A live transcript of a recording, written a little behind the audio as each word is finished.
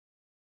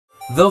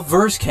The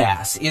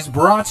Versecast is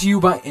brought to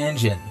you by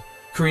Engine.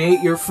 Create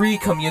your free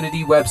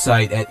community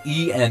website at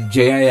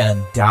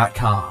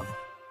enjin.com.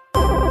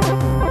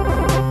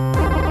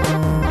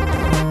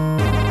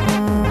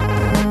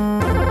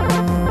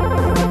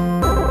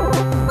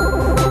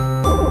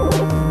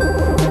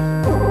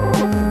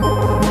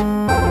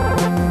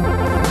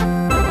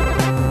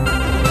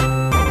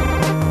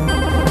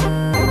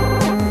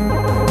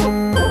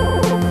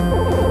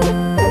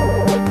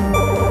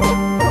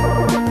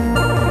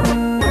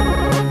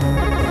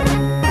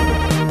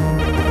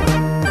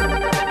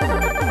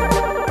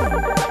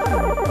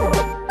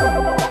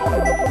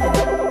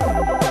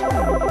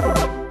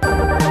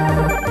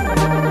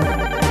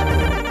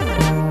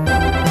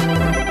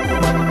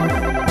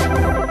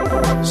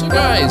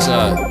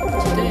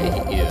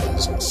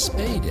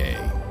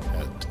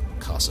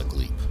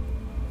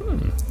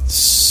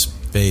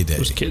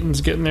 Those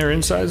kittens getting their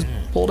insides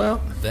pulled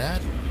out? I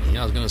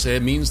was going to say,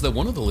 it means that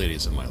one of the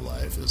ladies in my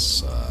life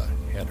has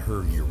had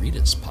her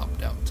uretus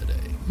popped out today.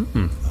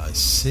 I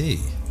see.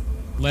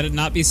 Let it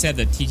not be said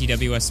that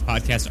TTWS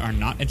podcasts are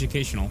not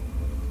educational.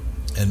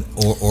 And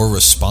or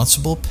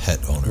responsible pet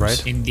owners.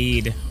 Right.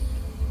 Indeed.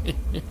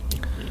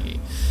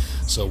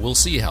 So we'll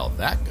see how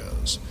that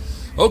goes.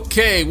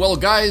 Okay, well,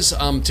 guys,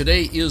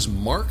 today is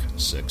March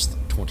 6th,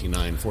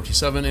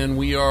 2947, and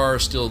we are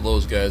still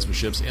those guys with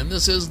ships, and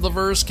this is the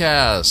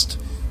Versecast,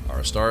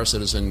 our Star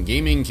Citizen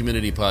gaming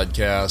community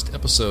podcast,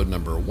 episode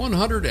number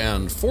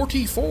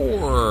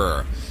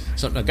 144.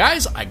 So now,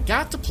 guys, I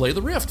got to play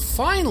the Rift.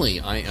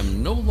 Finally, I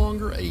am no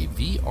longer a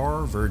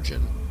VR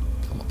virgin.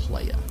 I'm a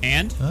player.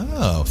 And?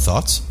 Oh,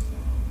 thoughts?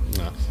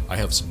 I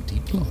have some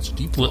deep thoughts.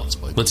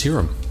 Let's hear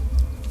them.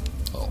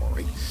 All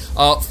right.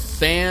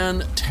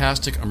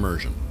 Fantastic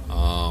immersion.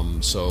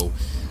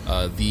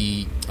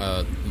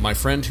 My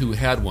friend who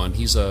had one,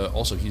 he's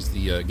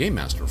the game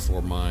master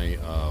for my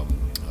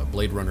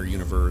Blade Runner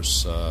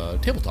Universe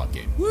tabletop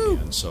game. Woo!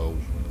 And so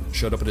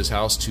showed up at his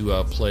house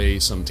to play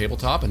some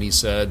tabletop, and he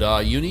said,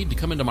 you need to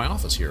come into my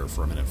office here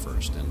for a minute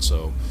first. And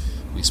so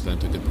we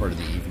spent a good part of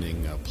the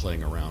evening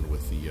playing around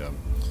with the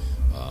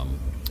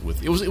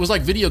it was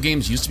like video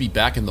games used to be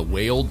back in the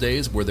way old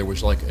days, where there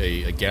was like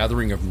a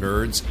gathering of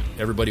nerds,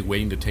 everybody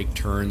waiting to take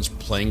turns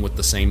playing with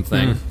the same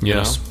thing.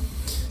 Yes.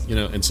 You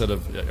know, instead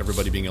of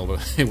everybody being able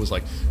to, it was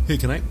like, hey,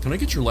 can I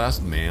get your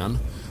last man?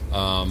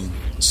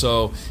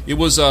 So it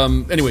was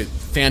anyway,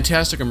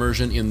 fantastic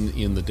immersion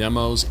in the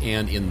demos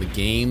and in the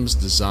games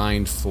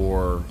designed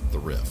for the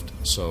Rift.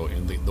 So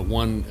in the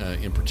one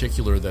in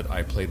particular that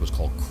I played was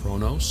called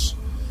Chronos,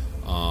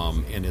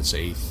 and it's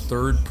a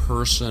third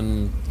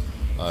person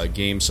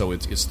game. So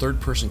it's third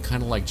person,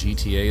 kind of like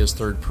GTA is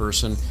third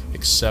person,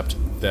 except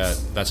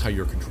that's how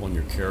you're controlling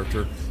your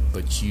character.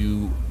 But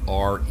you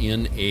are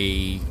in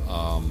a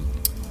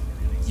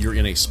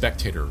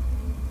spectator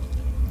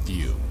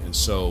view, and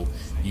so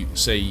you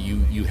say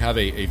you have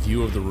a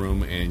view of the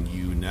room, and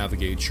you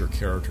navigate your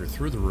character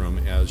through the room.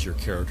 As your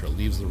character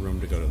leaves the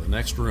room to go to the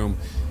next room,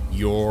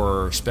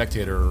 your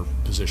spectator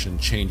position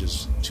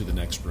changes to the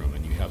next room,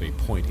 and you have a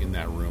point in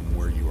that room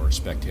where you are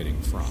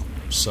spectating from.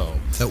 So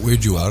Does that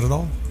weird you out at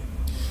all?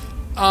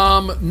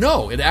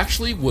 No, it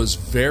actually was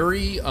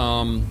very.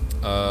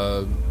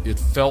 It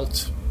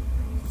felt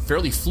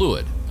fairly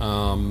fluid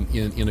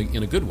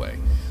in a good way,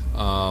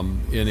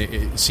 and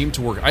it seemed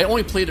to work. I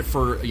only played it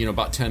for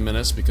about 10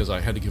 minutes because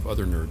I had to give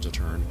other nerds a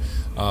turn,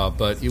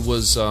 but it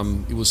was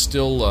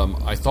still.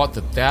 I thought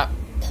that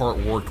part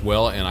worked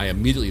well, and I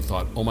immediately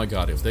thought, oh my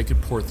god, if they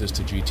could port this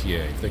to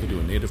GTA, if they could do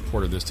a native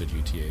port of this to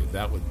GTA,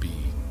 that would be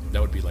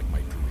like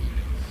my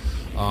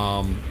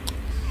dream.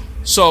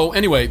 So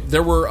anyway,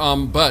 there were,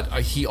 but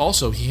he has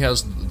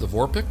the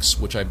Vorpix,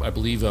 which I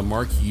believe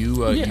Mark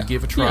you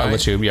gave a try. Yeah,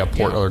 let you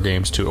port other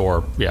games to,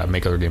 or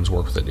make other games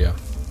work with it. Yeah.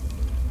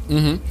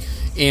 Mm-hmm.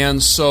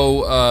 And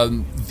so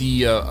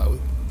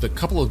the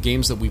couple of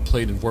games that we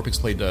played in Vorpix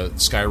played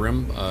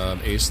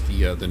Skyrim, Ace,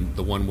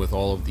 the one with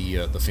all of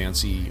the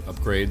fancy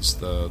upgrades,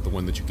 the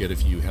one that you get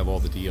if you have all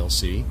the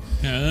DLC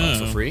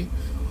for free.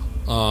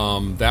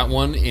 That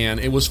one, and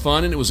it was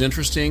fun and it was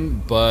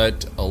interesting,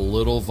 but a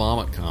little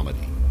vomit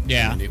comedy.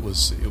 Yeah, and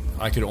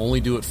I could only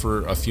do it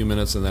for a few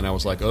minutes, and then I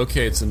was like,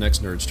 okay, it's the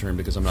next nerd's turn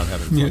because I'm not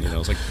having fun. It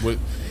was like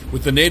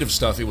with the native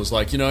stuff, it was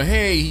like,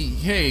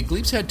 hey,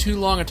 Gleep's had too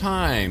long a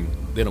time.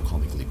 They don't call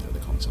me Gleep, they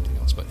call me something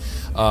else, but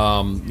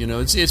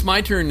it's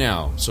my turn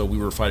now. So we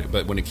were fighting,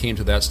 but when it came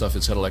to that stuff,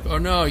 it's kind of like, oh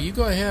no, you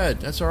go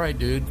ahead. That's all right,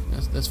 dude.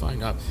 That's fine.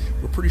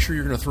 We're pretty sure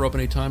you're going to throw up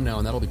any time now,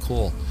 and that'll be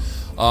cool.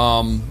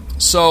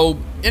 So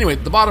anyway,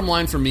 the bottom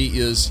line for me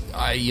is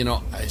I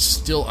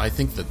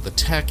think that the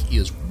tech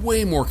is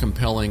way more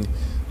compelling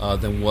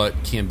than what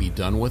can be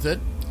done with it.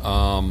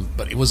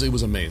 But it was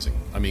amazing.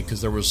 I mean,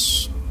 because there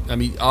was. I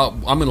mean, I'm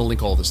going to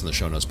link all this in the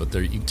show notes, but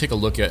you can take a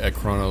look at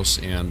Chronos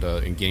and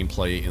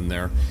gameplay in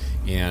there,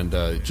 and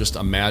just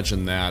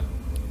imagine that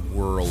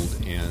world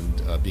and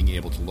being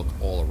able to look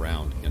all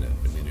around in it.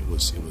 I mean, it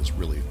was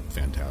really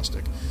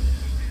fantastic.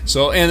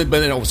 So,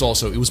 but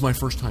it was my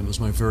first time. It was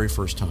my very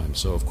first time.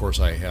 So, of course,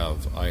 I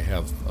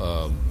have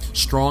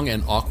strong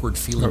and awkward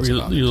feelings Were you,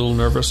 about you it. a little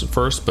nervous at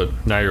first, but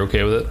now you're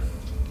okay with it?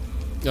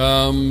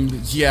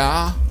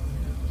 Yeah.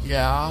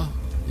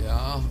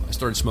 I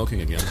started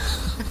smoking again.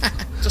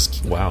 Just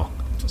kidding. Wow.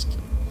 Just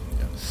kidding.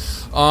 Yeah.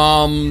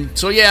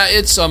 So yeah,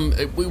 it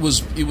was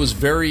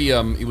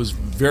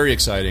very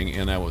exciting,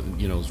 and I was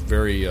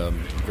very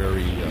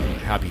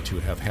happy to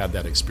have had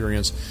that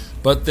experience.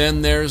 But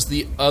then there's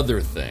the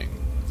other thing,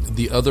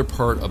 the other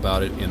part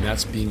about it, and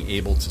that's being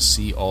able to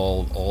see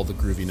all the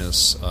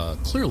grooviness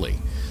clearly,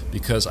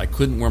 because I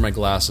couldn't wear my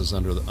glasses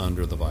under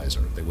the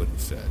visor; they wouldn't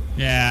fit.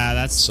 Yeah,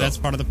 that's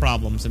part of the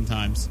problem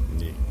sometimes.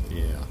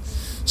 Yeah.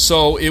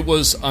 So it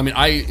was, I mean,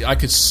 I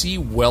could see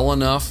well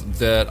enough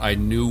that I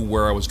knew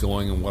where I was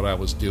going and what I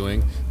was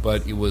doing,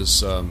 but it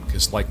was,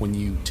 because like when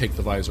you take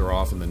the visor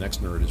off and the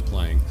next nerd is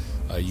playing,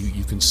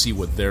 you can see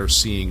what they're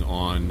seeing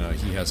on,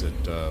 he has it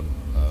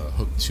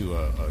hooked to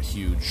a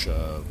huge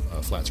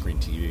flat screen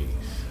TV.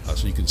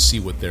 So you can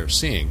see what they're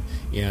seeing,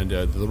 and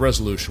the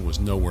resolution was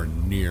nowhere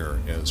near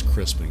as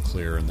crisp and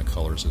clear, and the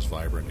colors as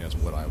vibrant as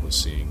what I was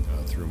seeing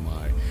through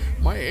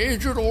my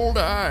aged old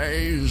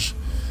eyes.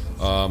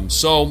 Now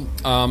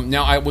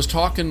I was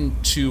talking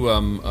to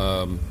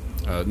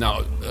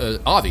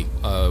Avi.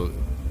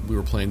 We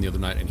were playing the other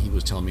night, and he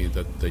was telling me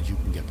that you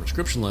can get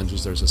prescription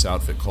lenses. There's this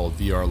outfit called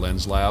VR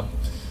Lens Lab,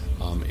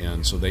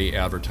 and so they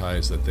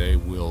advertise that they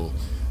will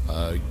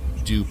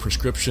do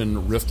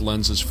prescription Rift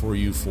lenses for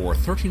you for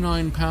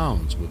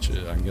 £39, which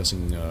I'm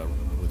guessing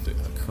with the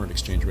current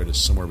exchange rate is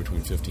somewhere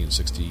between $50 and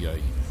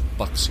 $60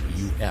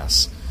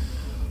 US.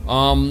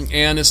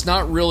 And it's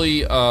not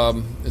really,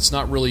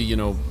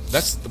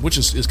 which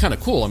is kind of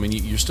cool. I mean,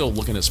 you're still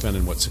looking at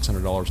spending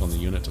 $600 on the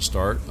unit to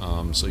start.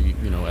 So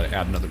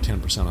add another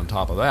 10% on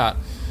top of that.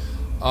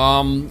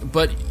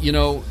 But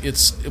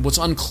what's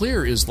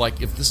unclear is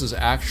like if this is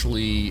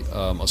actually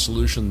a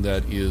solution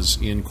that is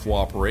in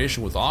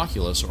cooperation with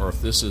Oculus, or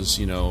if this is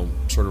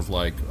sort of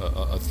like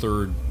a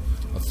third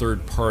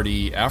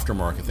party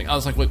aftermarket thing. I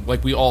was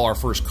like we all our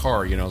first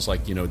car. It's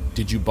like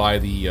did you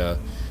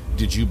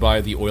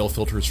buy the oil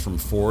filters from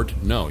Ford?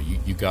 No,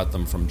 you got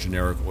them from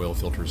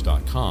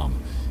generikoilfilters.com,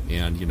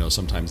 and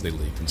sometimes they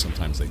leaked and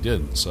sometimes they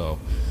didn't. So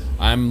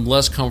I'm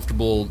less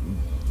comfortable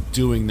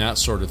doing that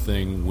sort of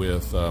thing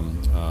with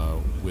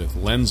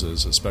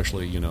lenses,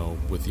 especially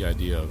with the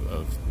idea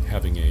of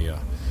having a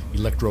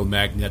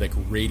electromagnetic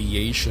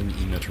radiation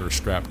emitter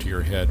strapped to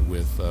your head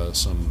with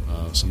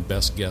some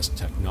best guess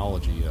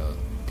technology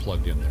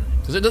plugged in there,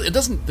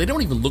 because they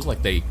don't even look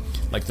like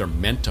they're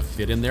meant to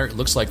fit in there. It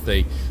looks like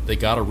they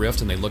got a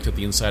Rift and they looked at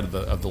the inside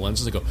of the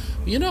lenses and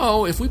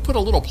go, if we put a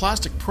little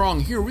plastic prong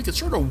here, we could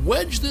sort of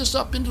wedge this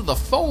up into the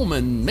foam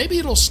and maybe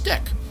it'll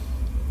stick.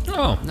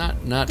 Oh,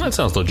 not that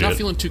sounds legit. Not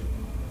feeling too.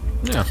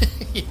 Yeah,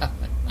 yeah,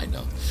 I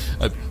know.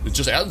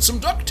 Just add some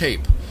duct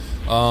tape.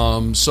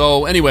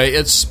 So anyway,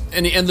 it's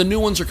and the new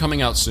ones are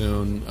coming out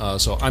soon.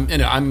 So I'm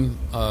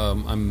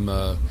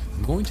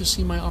going to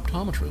see my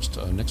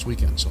optometrist next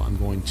weekend. So I'm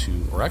going to,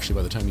 or actually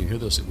by the time you hear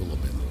this, it will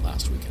have been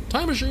last weekend.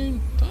 Time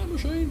machine.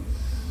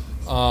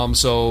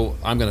 So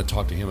I'm going to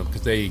talk to him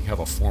because they have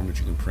a form that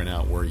you can print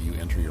out where you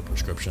enter your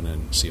prescription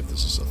and see if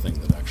this is a thing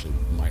that actually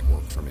might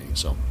work for me.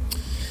 So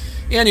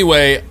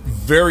anyway,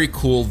 very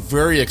cool,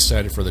 very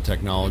excited for the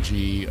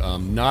technology.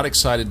 Not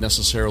excited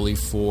necessarily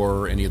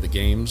for any of the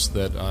games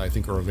that I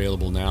think are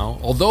available now.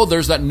 Although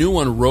there's that new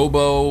one,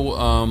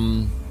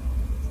 Robo.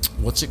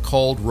 What's it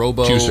called?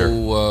 Robo.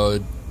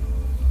 Juicer.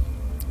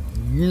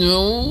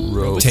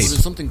 No. Tape.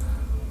 Something.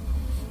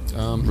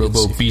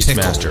 Robo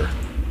Beastmaster.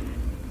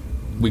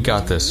 We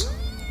got this.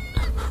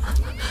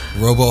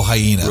 Robo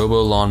Hyena.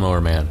 Robo Lawnmower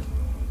Man.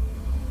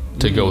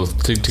 To go with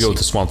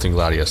the Swamp Thing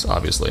Gladius,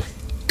 obviously.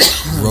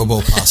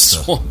 Robo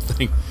Pasta. Swamp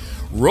Thing.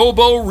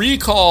 Robo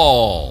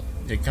Recall.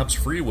 It comes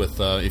free with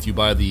if you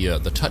buy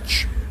the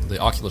Touch, the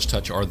Oculus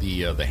Touch, or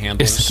the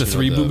handles. Is this the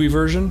 3-booby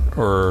version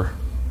or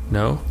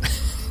no?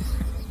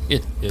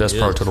 That's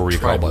part of Total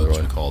Recall, by the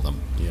way. We call them.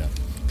 Yeah.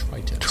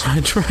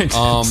 Tri-tits. Try.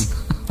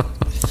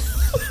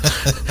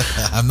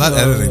 I'm not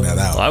editing that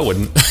out. I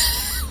wouldn't.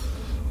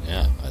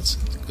 Yeah, that's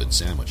a good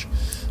sandwich.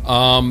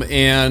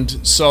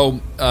 And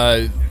so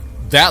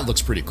that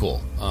looks pretty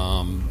cool.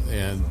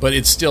 But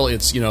it's still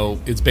it's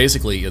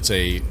basically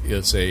a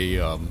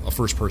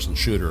first person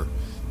shooter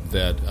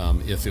that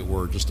if it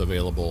were just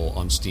available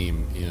on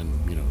Steam in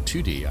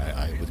 2D,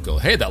 I would go,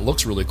 hey, that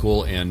looks really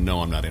cool, and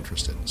no, I'm not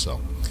interested. So.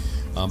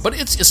 But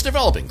it's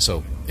developing.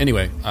 So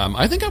anyway,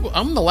 I think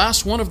I'm the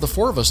last one of the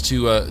four of us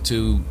to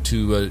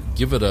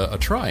give it a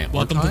try.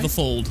 Welcome to the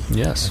fold.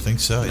 Yes, I think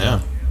so.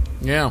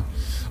 Yeah.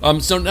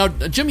 So now,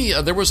 Jimmy,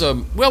 there was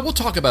we'll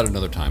talk about it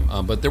another time.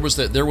 But there was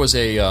a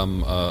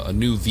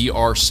new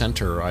VR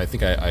center. I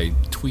think I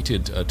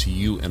tweeted to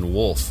you and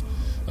Wolf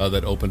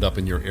that opened up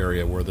in your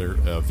area, where they're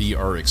a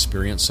VR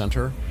experience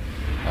center.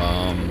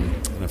 And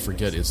I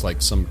forget, it's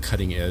like some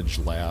cutting edge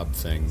lab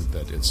thing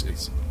that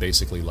it's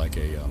basically like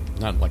a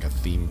not like a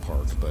theme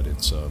park, but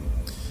it's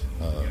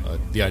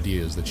the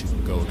idea is that you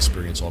can go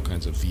experience all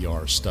kinds of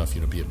VR stuff,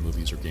 be it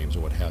movies or games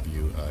or what have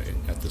you,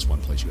 at this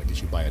one place. I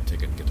guess you buy a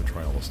ticket and get to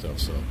try all the stuff.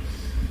 So,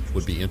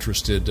 would be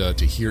interested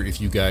to hear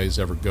if you guys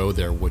ever go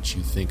there, what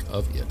you think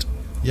of it.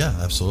 Yeah,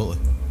 absolutely.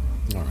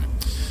 All right.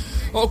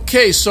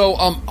 Okay, so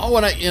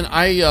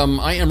I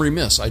am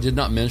remiss. I did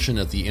not mention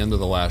at the end of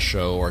the last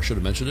show, or I should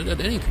have mentioned it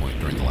at any point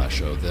during the last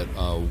show, that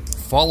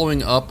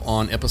following up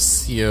on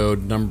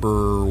episode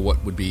number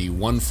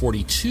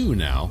 142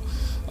 now,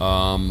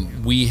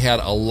 we had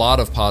a lot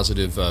of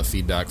positive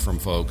feedback from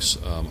folks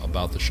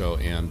about the show,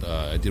 and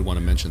I did want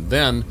to mention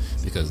then,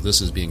 because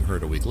this is being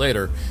heard a week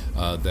later,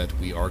 that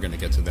we are going to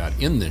get to that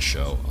in this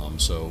show.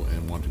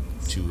 And wanted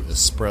to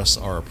express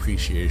our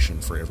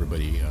appreciation for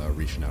everybody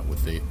reaching out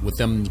with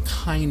them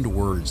kind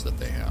words that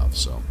they have.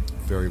 So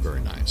very,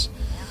 very nice.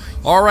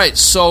 All right,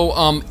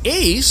 so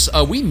Ace,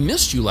 we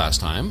missed you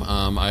last time.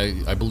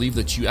 I believe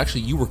that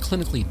you were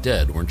clinically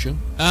dead, weren't you?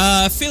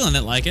 Feeling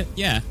it like it,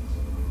 yeah.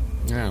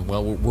 Yeah,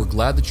 well, we're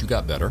glad that you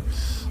got better.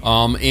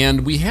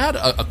 And we had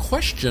a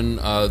question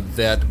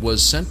that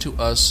was sent to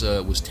us,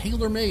 was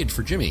tailor-made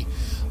for Jimmy,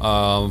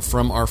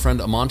 from our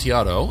friend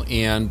Amontillado.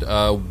 And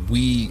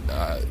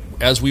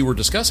as we were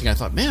discussing, I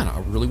thought, man, I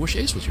really wish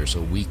Ace was here so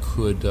we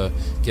could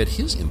get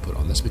his input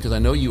on this, because I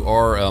know you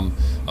are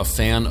a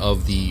fan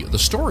of the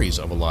stories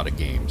of a lot of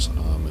games,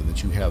 and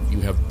that you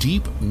have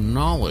deep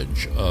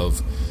knowledge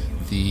of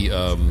the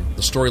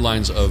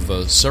storylines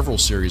of several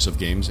series of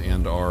games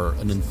and are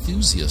an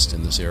enthusiast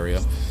in this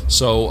area.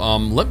 So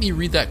let me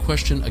read that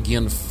question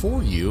again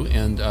for you,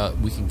 and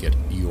we can get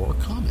your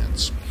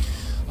comments.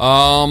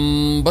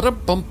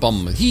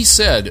 He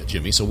said,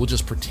 Jimmy, so we'll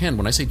just pretend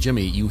when I say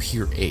Jimmy, you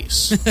hear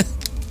Ace.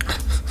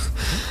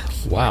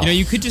 Wow.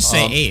 You could just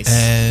say Ace.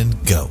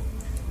 And go.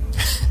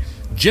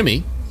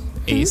 Jimmy.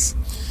 Ace.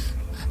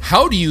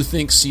 How do you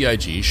think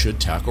CIG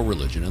should tackle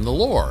religion in the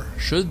lore?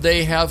 Should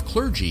they have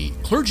clergy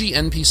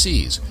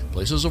NPCs,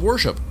 places of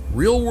worship,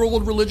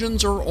 real-world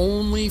religions, or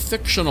only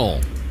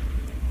fictional?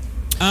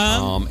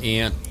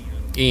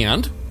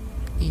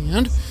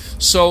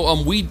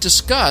 So we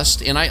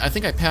discussed, and I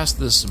think I passed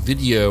this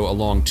video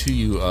along to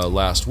you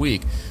last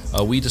week.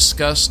 We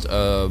discussed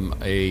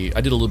I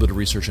did a little bit of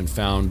research and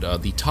found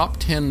the top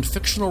 10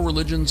 fictional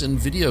religions in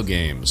video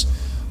games.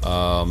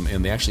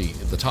 And they actually,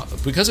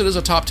 because it is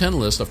a top 10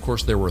 list, of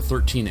course, there were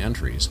 13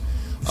 entries.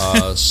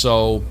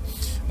 So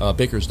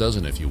Baker's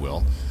dozen, if you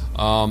will.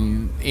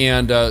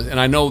 And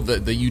I know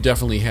that you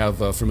definitely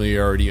have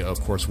familiarity, of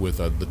course, with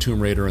the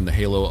Tomb Raider and the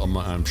Halo.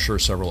 I'm sure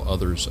several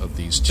others of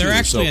these too. There are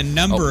actually a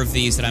number of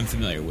these that I'm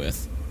familiar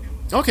with.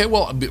 Okay,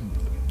 well,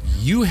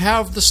 you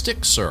have the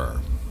stick, sir.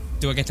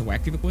 Do I get to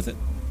whack people with it?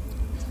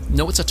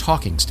 No, it's a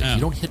talking stick. Oh.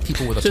 You don't hit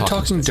people with a It's a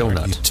talking talking stick.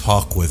 donut. You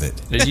talk with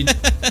it. You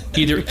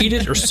either eat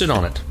it or sit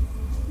on it.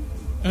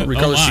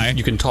 Regardless,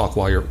 you can talk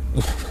while you're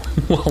in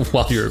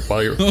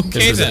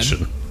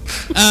possession.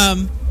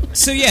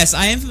 So yes,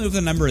 I am familiar with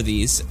a number of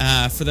these.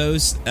 For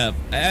those,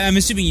 I'm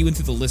assuming you went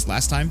through the list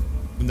last time.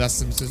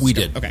 We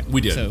did. Okay, we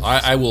did. So,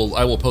 I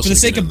will post. For the it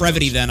sake in of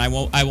brevity, notes. then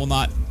I will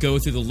not go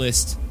through the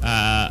list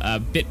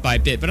bit by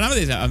bit. But another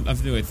thing I'm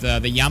familiar with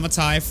the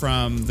Yamatai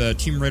from the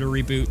Tomb Raider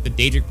reboot, the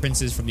Daedric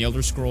Princes from the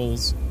Elder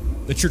Scrolls,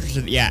 the Churches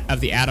of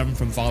the Atom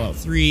from Fallout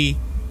 3,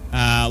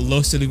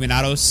 Los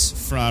Illuminados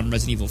from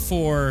Resident Evil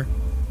 4.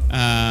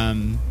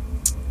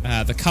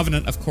 The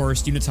Covenant, of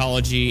course,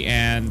 Unitology,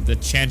 and the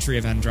Chantry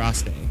of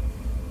Andraste,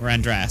 or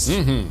Andras.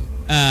 Mm-hmm.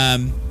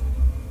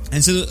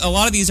 And so a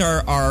lot of these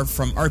are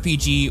from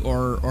RPG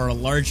or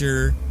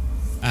larger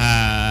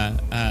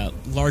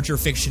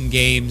fiction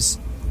games,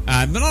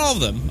 but not all of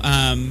them.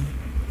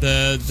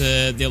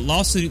 The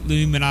Los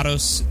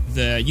Illuminados,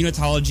 the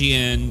Unitology,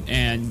 and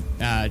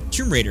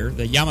Tomb Raider,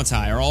 the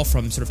Yamatai, are all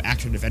from sort of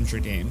action-adventure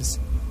games,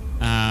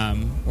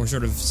 or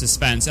sort of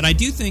suspense. And I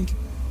do think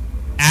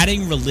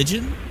adding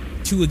religion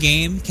to a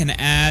game can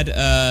add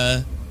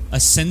a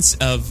sense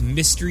of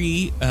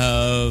mystery,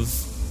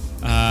 of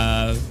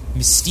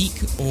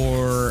mystique,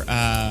 or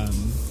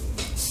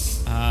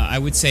I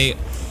would say,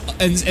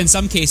 in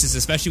some cases,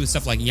 especially with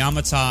stuff like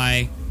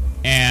Yamatai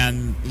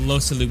and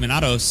Los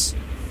Illuminados,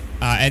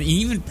 and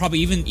even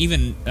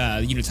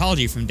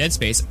Unitology from Dead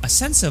Space, a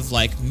sense of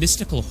like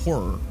mystical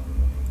horror,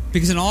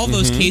 because in all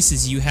those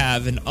cases you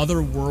have an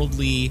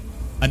otherworldly,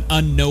 an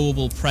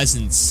unknowable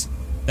presence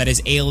that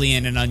is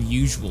alien and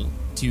unusual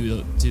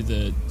to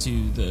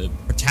the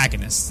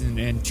protagonists.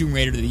 And Tomb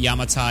Raider, the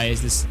Yamatai,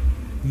 is this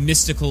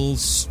mystical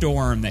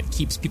storm that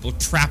keeps people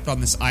trapped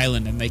on this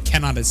island and they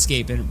cannot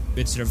escape, and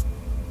it sort of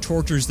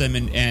tortures them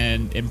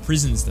and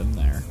imprisons them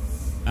there.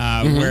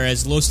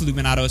 Whereas Los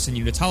Illuminados and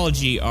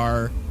Unitology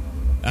are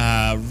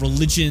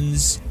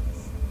religions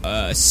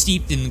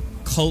steeped in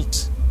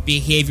cult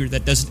behavior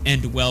that doesn't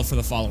end well for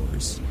the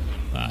followers.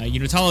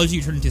 Unitology,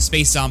 you turn into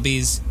space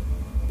zombies.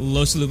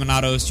 Los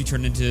Illuminados, you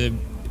turn into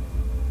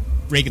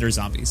regular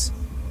zombies.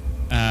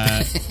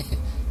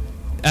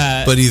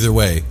 But either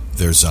way,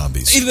 they're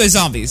zombies. Either way,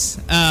 zombies.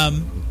 Yeah.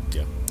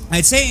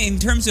 I'd say in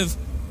terms of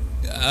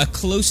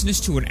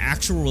closeness to an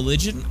actual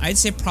religion, I'd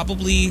say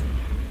probably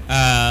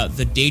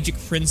the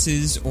Daedric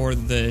princes or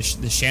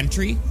the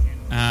Chantry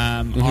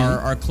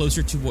are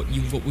closer to what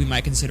we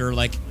might consider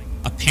like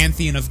a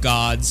pantheon of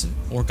gods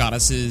or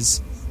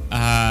goddesses,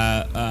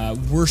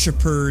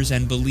 worshippers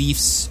and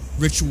beliefs,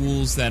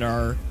 rituals that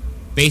are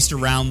based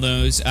around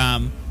those.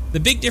 The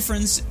big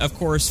difference, of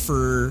course,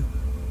 for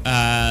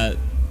the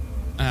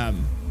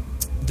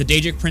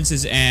Daedric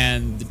princes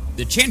and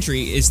the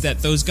Chantry is that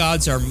those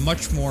gods are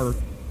much more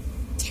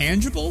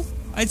tangible,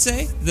 I'd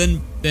say,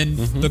 than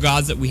the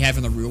gods that we have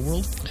in the real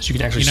world. So you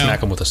can actually smack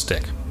them with a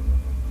stick.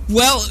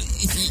 Well,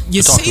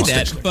 you say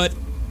that, but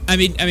I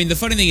mean, the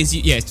funny thing is,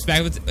 it's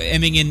back with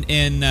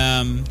in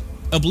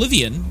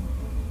Oblivion.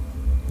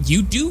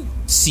 You do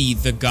see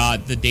the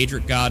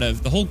Daedric god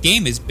of the whole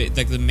game is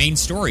like the main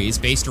story is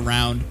based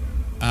around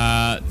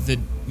the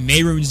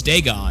Mehrunes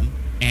Dagon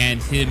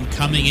and him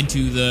coming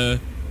into the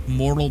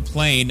mortal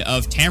plane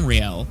of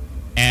Tamriel,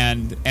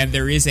 and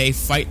there is a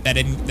fight that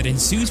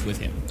ensues with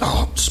him.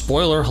 Oh,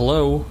 spoiler!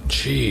 Hello,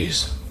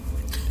 jeez.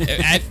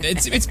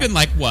 It's been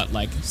like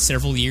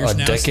several years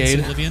now decade?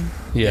 since Oblivion.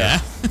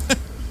 Yeah.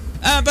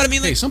 But I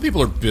mean, hey, some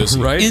people are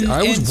busy, right? In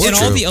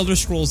all the Elder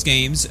Scrolls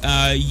games,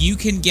 you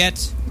can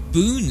get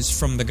boons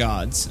from the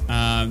gods.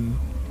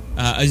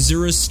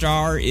 Azura's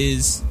Star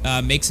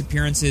makes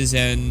appearances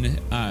in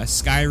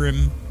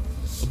Skyrim,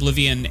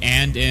 Oblivion,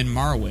 and in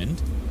Morrowind.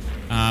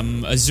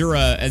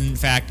 Azura, in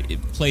fact,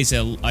 it plays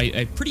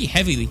a pretty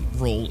heavy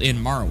role in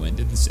Morrowind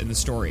in the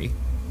story,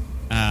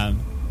 and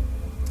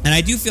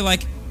I do feel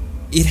like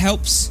it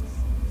helps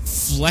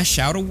flesh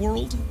out a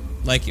world.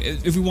 Like,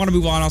 if we want to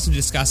move on, also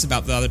discuss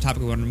about the other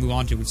topic we want to move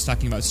on to, which is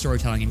talking about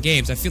storytelling in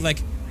games. I feel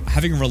like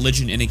having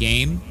religion in a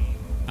game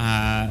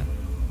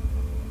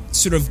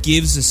sort of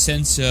gives a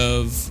sense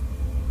of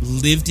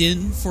lived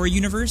in for a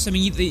universe. I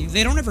mean,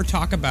 they don't ever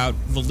talk about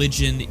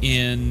religion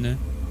in,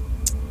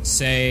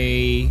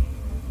 say,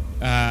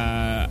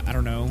 I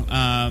don't know.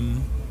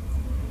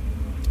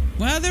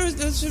 Well, there's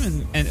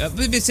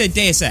let's say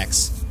Deus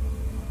Ex.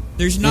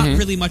 There's not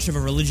really much of a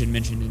religion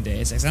mentioned in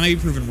Deus Ex. I may be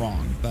proven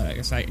wrong, but I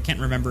guess I can't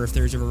remember if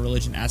there's a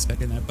religion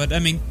aspect in that. But I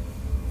mean,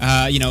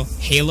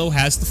 Halo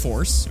has the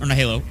Force, or not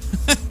Halo.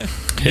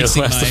 Halo has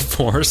the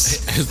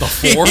Force. The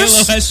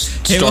Force.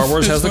 Star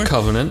Wars has the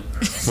Covenant,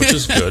 which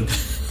is good.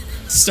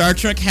 Star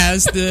Trek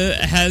has I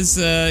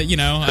don't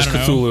know,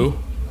 Cthulhu.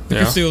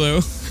 Yeah.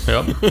 Cthulhu.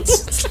 Yep.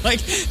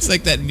 it's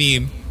like that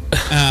meme.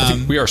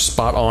 We are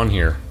spot on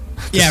here.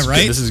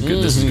 Right. This is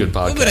good. This is good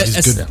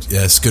podcast.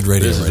 It's good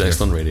radio. This is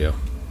excellent radio.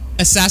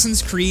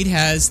 Assassin's Creed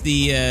has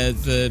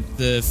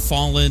the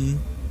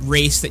fallen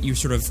race that you're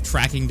sort of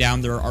tracking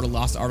down their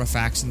lost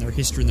artifacts and their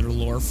history and their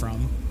lore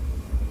from.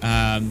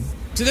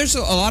 So there's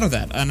a lot of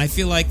that, and I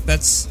feel like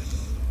that's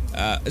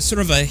sort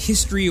of a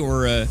history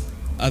or an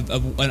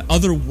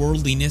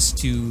otherworldliness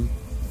to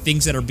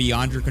things that are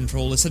beyond your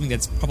control. Is something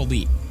that's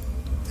probably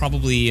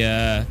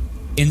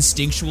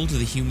instinctual to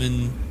the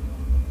human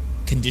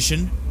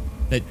condition.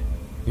 That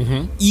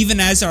even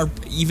as our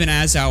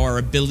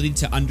ability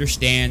to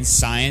understand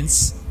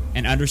science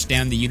and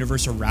understand the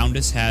universe around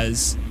us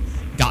has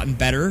gotten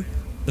better,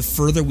 the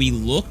further we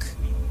look,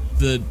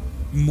 the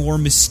more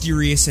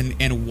mysterious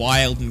and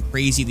wild and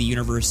crazy the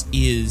universe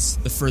is,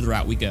 the further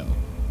out we go.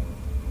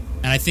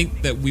 And I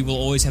think that we will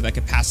always have that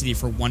capacity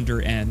for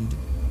wonder and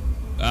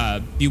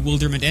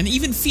bewilderment and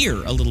even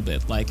fear a little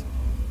bit. Like,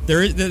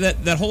 there is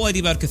that whole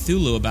idea about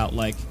Cthulhu, about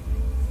like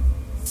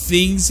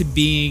things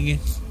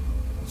being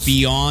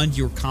beyond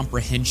your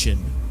comprehension,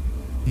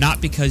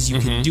 not because you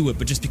can do it,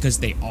 but just because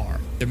they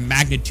are. The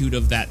magnitude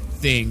of that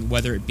thing,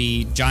 whether it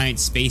be giant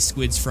space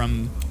squids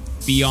from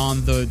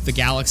beyond the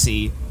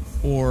galaxy,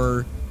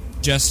 or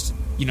just,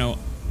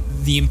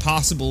 the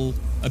impossible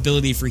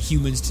ability for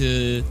humans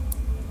to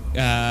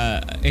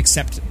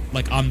accept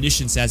like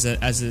omniscience as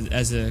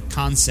a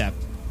concept,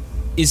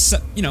 is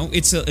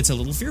it's a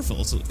little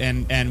fearful,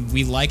 and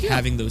we like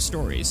having those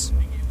stories.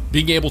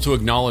 Being able to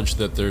acknowledge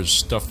that there's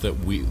stuff that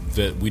we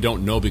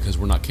don't know because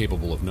we're not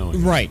capable of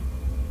knowing. Right.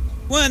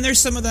 Well, and there's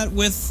some of that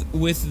with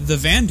the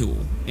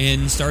Vanduul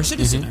in Star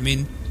Citizen. I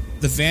mean,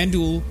 the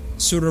Vanduul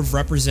sort of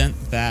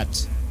represent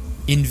that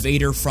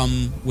invader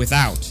from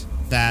without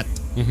that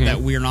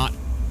we're not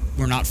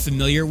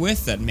familiar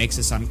with, that makes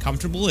us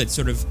uncomfortable. It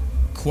sort of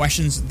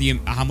questions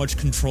how much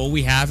control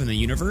we have in the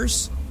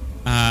universe.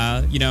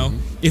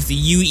 If the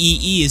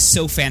UEE is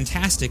so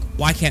fantastic,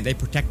 why can't they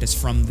protect us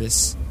from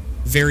this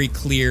very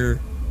clear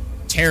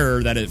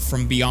terror that is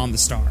from beyond the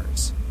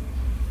stars?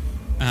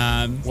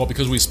 Well,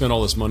 because we spent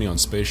all this money on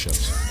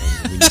spaceships,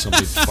 and we need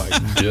something to fight.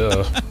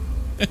 Yeah,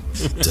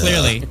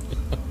 clearly.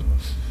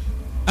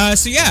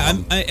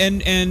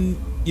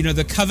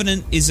 The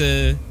Covenant is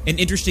an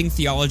interesting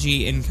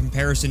theology in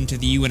comparison to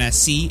the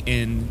UNSC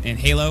in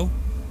Halo.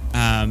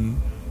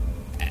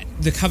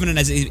 The Covenant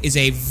is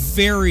a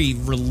very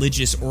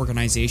religious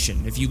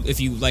organization. If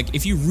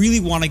you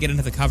really want to get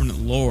into the Covenant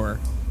lore,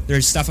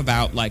 there's stuff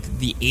about like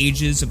the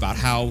ages, about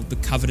how the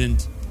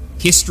Covenant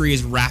history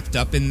is wrapped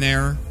up in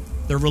their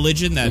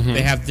religion, that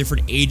they have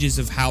different ages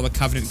of how the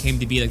Covenant came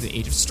to be, like the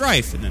age of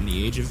strife, and then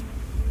the age of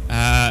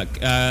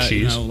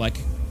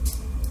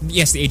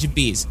Yes, the Age of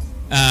Bees.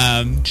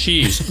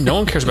 Cheese. No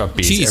one cares about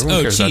bees. Cheese.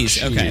 Everyone cares cheese.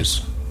 about cheese.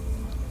 Okay.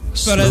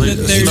 But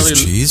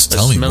there's cheese.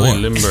 Tell me more.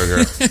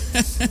 Limburger.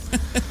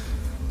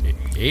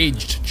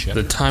 Aged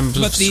cheddar. The times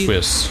of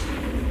Swiss.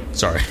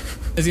 Sorry.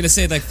 I was going to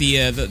say, like,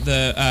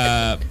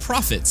 the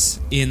prophets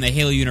in the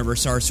Halo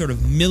universe are sort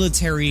of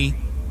military,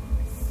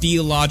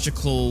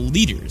 theological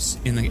leaders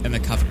in the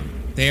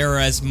Covenant. They are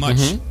as much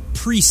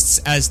priests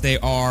as they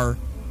are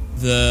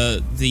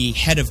the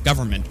head of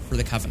government for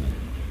the Covenant,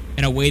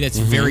 in a way that's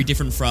very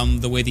different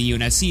from the way the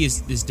UNSC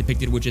is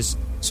depicted, which is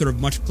sort of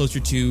much closer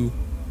to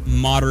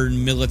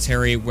modern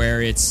military,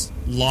 where it's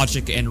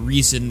logic and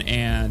reason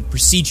and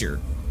procedure,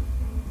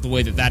 the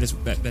way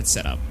that's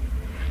set up.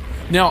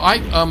 Now,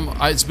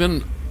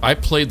 I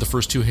played the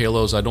first 2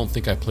 Halos. I don't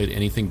think I played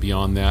anything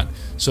beyond that.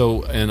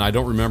 So, and I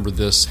don't remember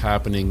this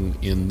happening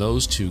in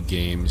those 2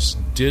 games.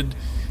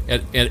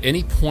 At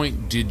any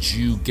point did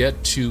you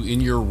get to,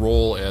 in your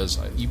role as,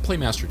 you play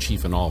Master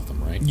Chief in all of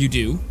them, right? You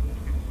do.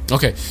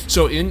 Okay,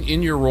 so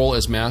in your role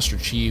as Master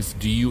Chief,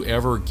 do you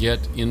ever get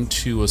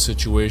into a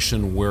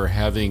situation where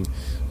having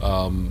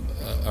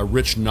a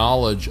rich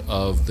knowledge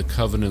of the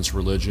Covenant's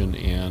religion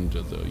and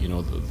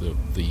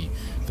the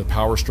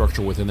power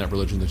structure within that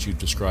religion that you've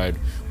described,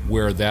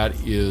 where that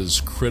is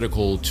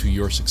critical to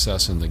your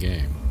success in the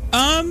game?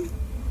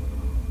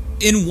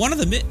 In one of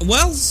the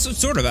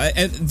sort of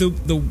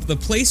the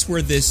place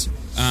where this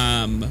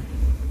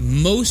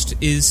most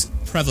is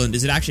prevalent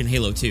is it actually in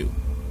Halo 2.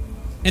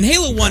 In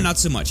Halo 1, not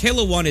so much.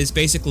 Halo 1 is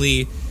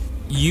basically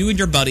you and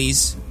your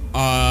buddies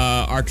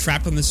are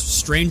trapped on this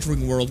strange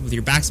ring world with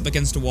your backs up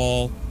against a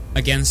wall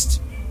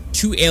against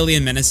 2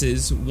 alien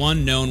menaces,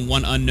 one known,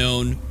 one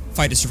unknown,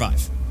 fight to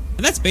survive.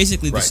 And that's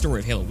basically the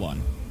story of Halo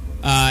 1.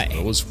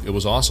 It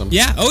was awesome.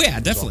 Yeah, oh yeah,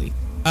 definitely.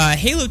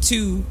 Halo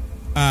 2,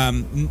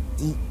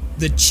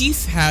 the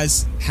Chief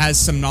has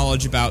some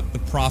knowledge about the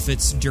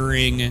prophets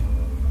during...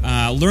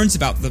 learns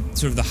about the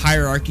sort of the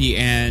hierarchy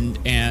and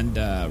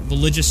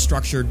religious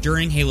structure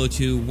during Halo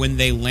 2 when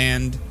they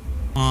land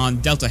on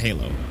Delta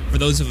Halo. For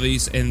those of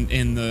us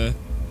in the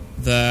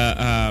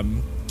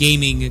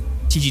gaming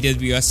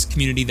TGWS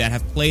community that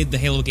have played the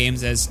Halo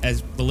games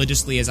as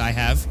religiously as I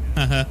have,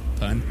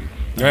 pun.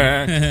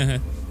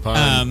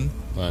 Fun.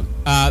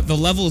 The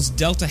levels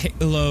Delta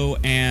Halo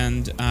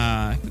and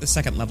the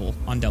second level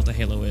on Delta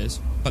Halo is,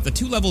 but the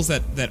 2 levels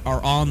that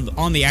are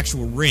on the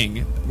actual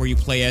ring where you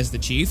play as the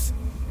Chief.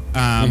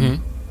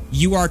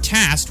 You are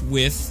tasked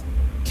with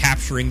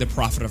capturing the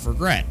Prophet of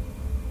Regret,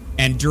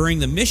 and during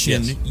the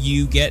mission,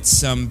 you get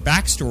some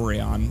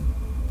backstory on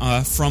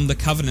from the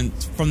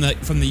Covenant, from the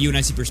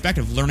UNSC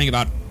perspective, learning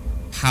about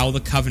how the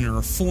Covenant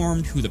are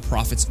formed, who the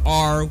prophets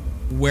are,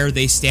 where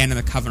they stand in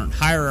the Covenant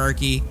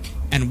hierarchy,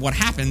 and what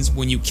happens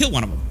when you kill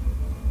one of them.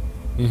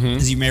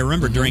 As you may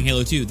remember, during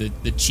Halo 2,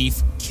 the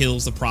Chief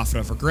kills the Prophet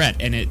of Regret,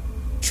 and it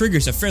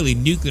triggers a fairly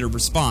nuclear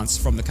response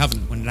from the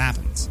Covenant when it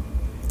happens.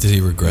 Did he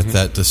regret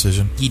that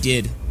decision? He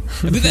did.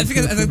 I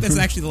think that's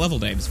actually the level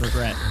names,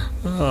 Regret.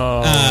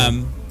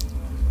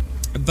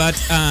 But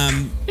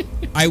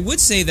I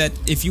would say that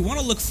if you want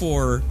to look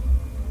for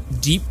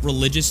deep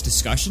religious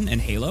discussion in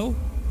Halo,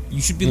 you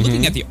should be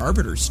looking at the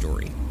Arbiter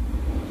story.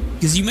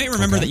 Because you might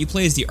remember that you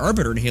play as the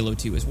Arbiter in Halo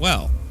 2 as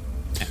well.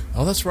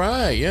 Oh, that's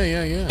right. Yeah.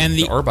 And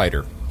the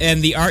Arbiter.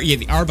 And the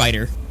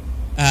Arbiter.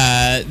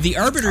 The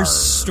Arbiter's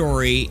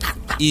story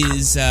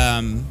is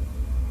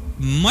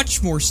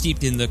much more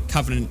steeped in the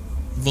Covenant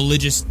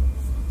religious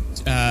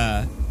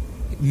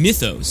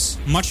mythos,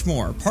 much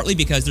more. Partly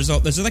because there's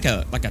like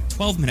a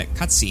 12-minute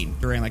cutscene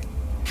during like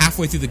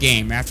halfway through the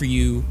game after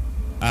you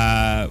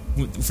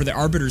for the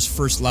Arbiter's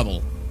first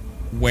level,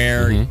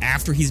 where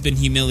after he's been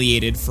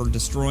humiliated for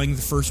destroying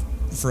the first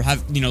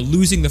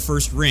losing the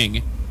first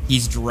ring,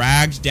 he's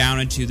dragged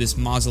down into this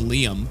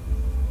mausoleum,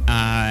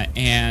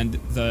 and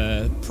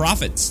the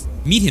prophets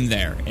meet him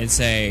there and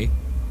say,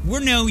 We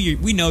know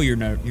you're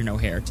no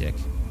heretic.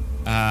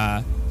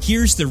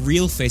 Here's the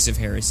real face of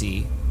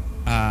heresy.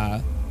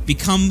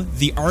 Become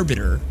the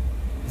Arbiter,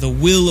 the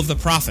will of the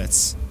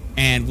prophets,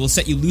 and we'll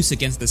set you loose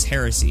against this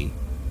heresy.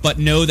 But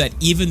know that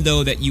even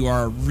though that you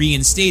are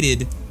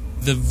reinstated,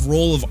 the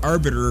role of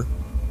Arbiter,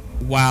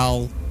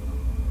 while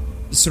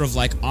sort of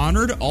like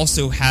honored,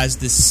 also has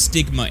this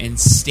stigma and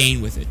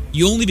stain with it.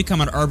 You only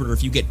become an Arbiter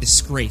if you get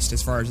disgraced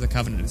as far as the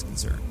Covenant is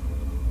concerned.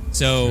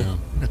 So...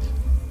 Yeah.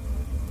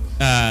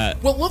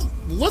 Well,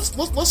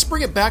 let's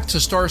bring it back to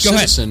Star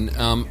Citizen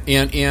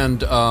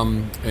and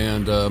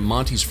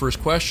Monty's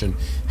first question.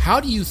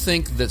 How do you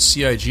think that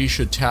CIG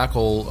should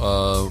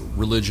tackle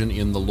religion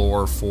in the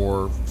lore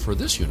for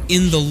this universe?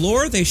 In the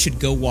lore, they should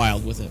go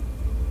wild with it.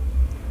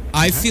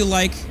 I feel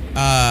like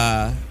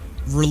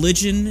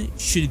religion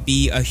should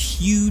be a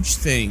huge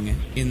thing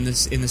in the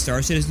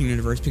Star Citizen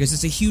universe because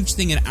it's a huge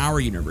thing in our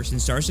universe.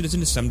 And Star Citizen,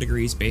 to some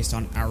degree, is based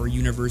on our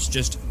universe,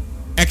 just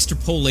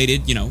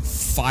extrapolated,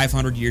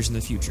 500 years in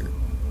the future.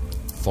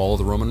 Fall of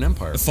the Roman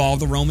Empire. The fall of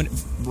the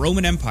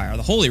Roman Empire,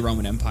 the Holy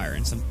Roman Empire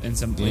in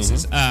some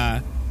places.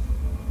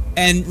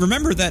 And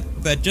remember that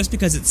just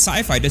because it's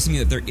sci-fi doesn't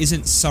mean that there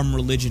isn't some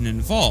religion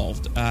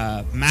involved.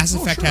 Mass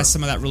Effect has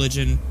some of that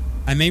religion.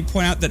 I may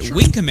point out that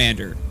Wing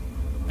Commander,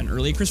 an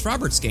early Chris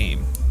Roberts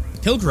game,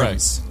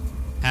 Pilgrims,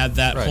 had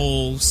that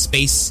whole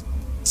space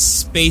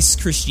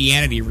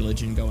Christianity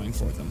religion going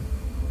for them.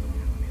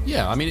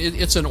 Yeah, I mean,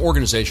 it's an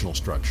organizational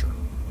structure.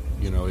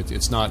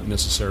 It's not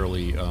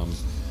necessarily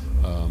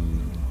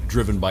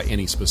driven by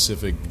any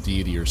specific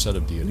deity or set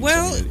of deities.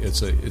 Well,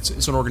 it's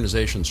an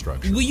organization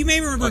structure. Well, you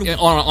may remember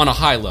on a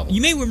high level.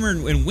 You may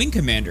remember in Wing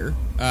Commander,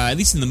 at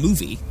least in the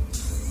movie,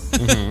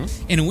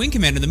 in Wing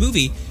Commander, the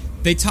movie,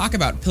 they talk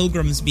about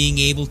pilgrims being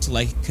able to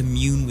like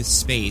commune with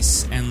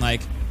space, and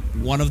like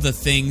one of the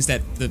things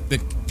that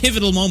the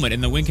pivotal moment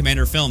in the Wing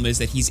Commander film is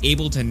that he's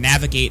able to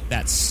navigate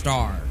that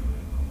star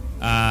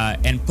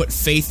and put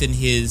faith in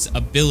his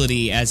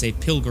ability as a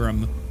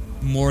pilgrim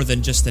more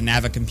than just the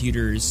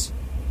Navicomputer's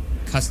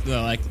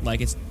like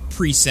its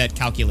preset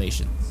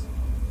calculations.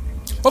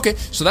 Okay,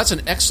 so that's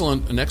an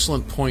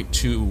excellent point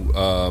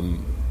to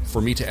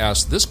for me to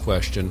ask this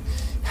question.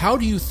 How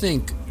do you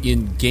think,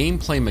 in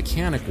gameplay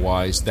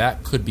mechanic-wise,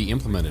 that could be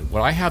implemented?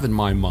 What I have in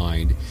my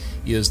mind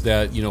is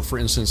that, for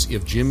instance,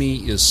 if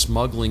Jimmy is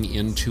smuggling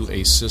into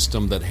a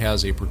system that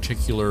has a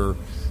particular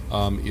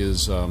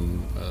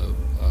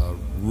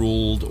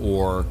ruled,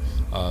 or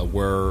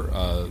where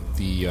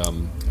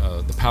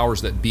the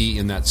powers that be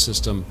in that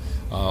system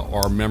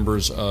are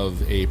members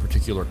of a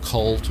particular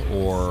cult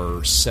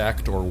or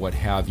sect or what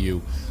have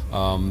you,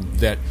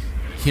 that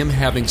him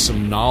having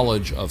some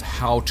knowledge of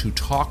how to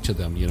talk to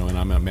them, and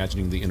I'm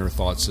imagining the inner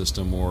thought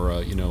system or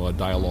a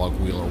dialogue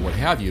wheel or what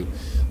have you,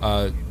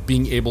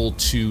 being able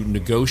to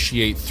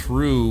negotiate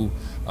through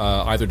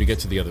either to get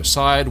to the other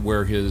side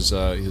where his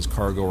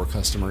cargo or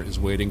customer is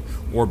waiting,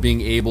 or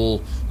being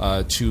able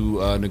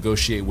to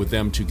negotiate with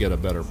them to get a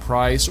better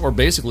price, or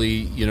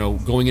basically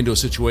going into a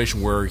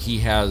situation where he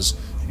has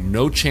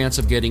no chance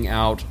of getting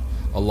out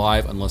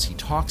alive unless he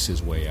talks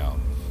his way out.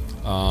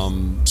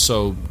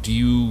 So do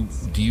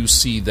you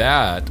see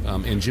that,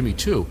 and Jimmy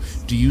too,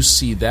 do you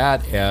see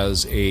that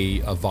as a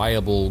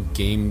viable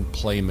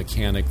gameplay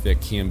mechanic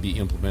that can be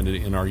implemented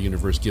in our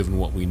universe, given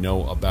what we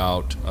know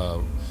about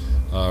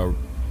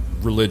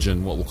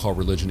religion, what we'll call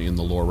religion in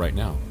the lore right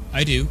now?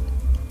 I do.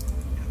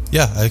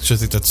 Yeah, I actually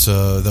think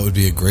that would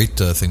be a great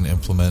thing to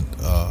implement.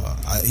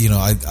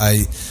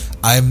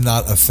 I'm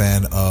not a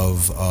fan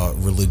of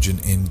religion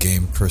in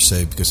game per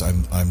se, because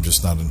I'm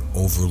just not an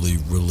overly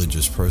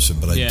religious person.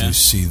 But I do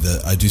see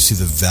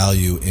the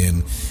value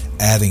in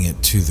adding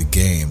it to the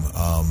game.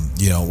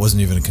 It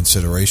wasn't even a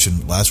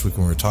consideration last week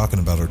when we were talking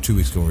about it, or 2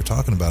 weeks ago when we were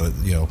talking about it.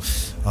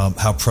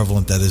 How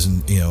prevalent that is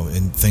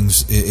in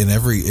things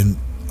in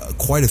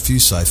quite a few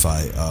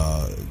sci-fi,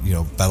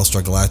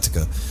 Battlestar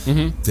Galactica.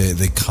 Mm-hmm.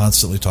 They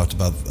constantly talked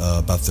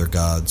about their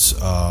gods.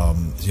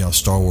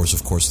 Star Wars,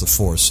 of course, the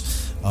Force.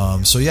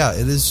 So yeah,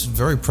 it is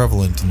very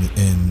prevalent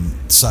in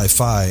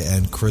sci-fi,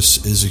 and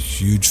Chris is a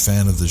huge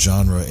fan of the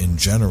genre in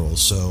general.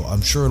 So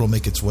I'm sure it'll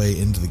make its way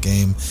into the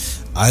game,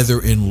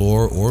 either in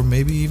lore or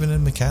maybe even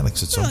in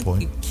mechanics at some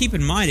point. Keep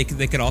in mind,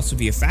 they could also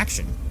be a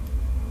faction.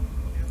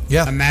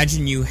 Yeah.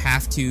 Imagine you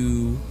have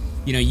to.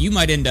 You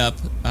might end up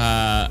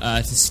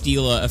to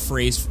steal a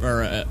phrase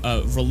or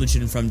a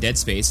religion from Dead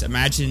Space.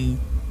 Imagine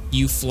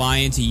you fly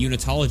into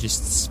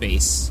Unitologist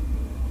space,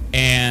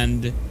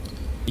 and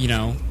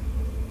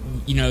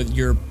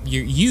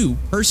you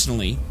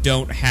personally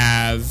don't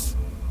have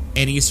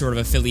any sort of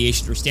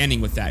affiliation or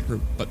standing with that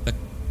group, but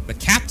the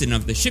captain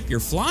of the ship you're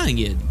flying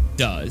in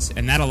does,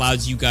 and that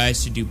allows you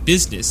guys to do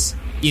business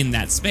in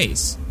that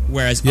space,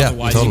 whereas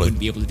otherwise you wouldn't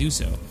be able to do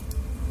so.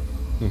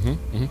 Mm-hmm,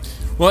 mm-hmm.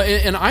 Well,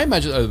 and I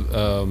imagine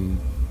an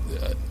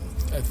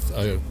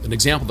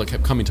example that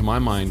kept coming to my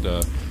mind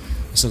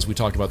since we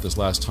talked about this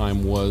last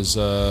time was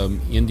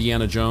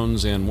Indiana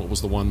Jones, and what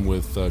was the one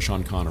with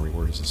Sean Connery,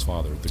 where is his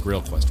father, the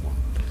Grail Quest one.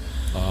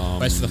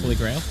 Quest for the Holy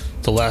Grail?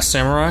 The Last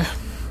Samurai?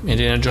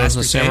 Indiana Jones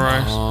and the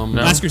Samurai? No.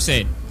 Last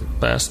Crusade.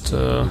 Last... It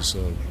was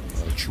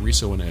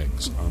chorizo and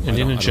eggs.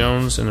 Indiana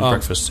Jones and the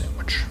breakfast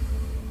sandwich.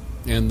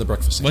 And the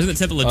breakfast sandwich. Was it the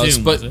Temple of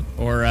Doom, was it?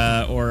 Or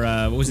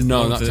what was it?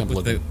 No, not Temple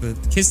of Doom.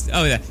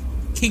 The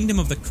Kingdom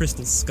of the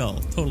Crystal Skull.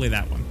 Totally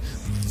that one.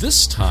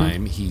 This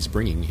time, he's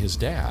bringing his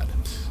dad.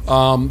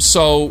 But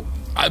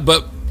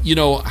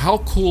how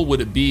cool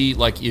would it be,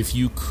 like, if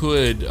you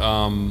could,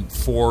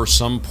 for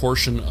some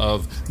portion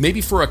of, maybe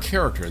for a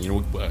character,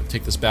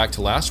 take this back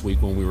to last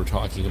week when we were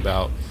talking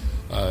about,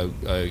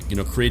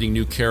 creating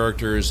new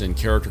characters and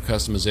character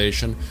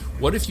customization.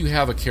 What if you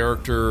have a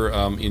character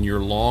in your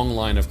long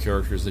line of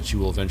characters that you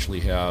will eventually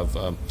have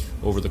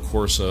over the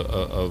course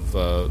of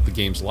the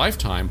game's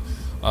lifetime,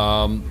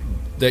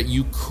 that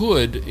you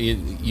could,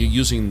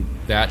 using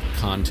that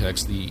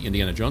context, the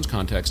Indiana Jones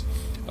context,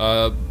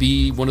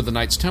 be one of the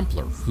Knights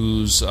Templar,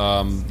 who's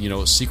a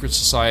secret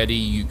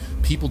society.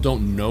 People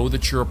don't know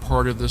that you're a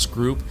part of this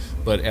group,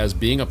 but as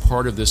being a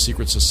part of this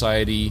secret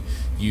society,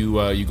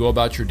 you go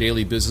about your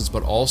daily business,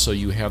 but also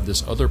you have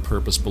this other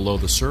purpose below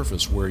the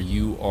surface, where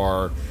you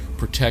are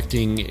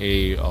protecting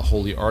a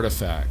holy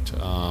artifact,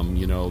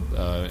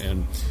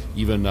 and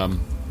even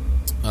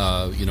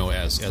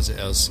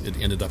as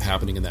it ended up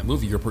happening in that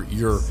movie,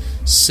 you're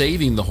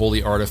saving the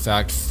holy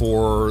artifact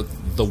for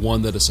the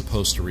one that is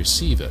supposed to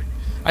receive it.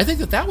 I think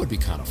that would be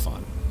kind of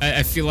fun.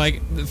 I feel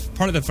like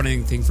part of the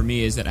funny thing for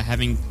me is that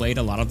having played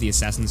a lot of the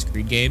Assassin's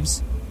Creed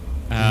games,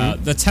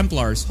 the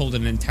Templars hold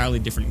an entirely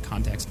different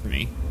context for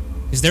me.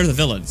 Because they're the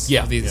villains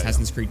of these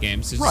Assassin's Creed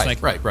games. It's right.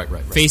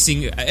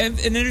 Facing an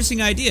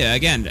interesting idea.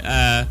 Again,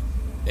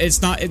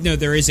 it's not... No,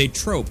 there is a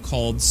trope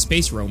called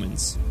Space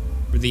Romans.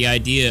 For the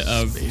idea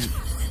of...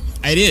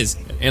 It is.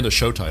 And a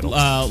show title.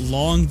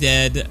 Long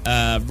dead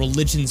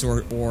religions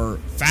or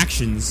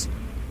factions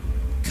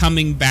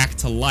coming back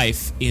to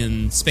life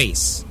in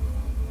space.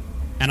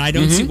 And I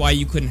don't see why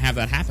you couldn't have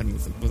that happen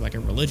with like a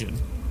religion.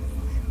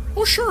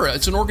 Well, sure,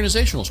 it's an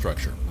organizational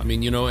structure. I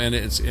mean,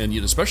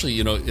 especially,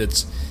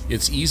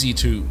 it's easy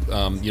to,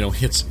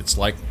 it's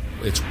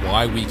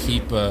why we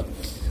keep, to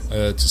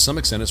some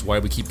extent, it's why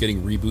we keep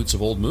getting reboots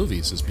of old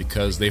movies, is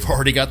because they've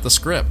already got the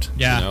script.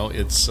 Yeah.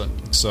 It's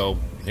so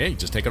hey,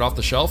 just take it off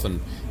the shelf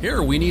and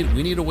here we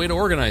need a way to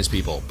organize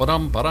people. Just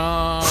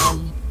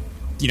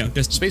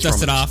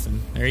dust it off and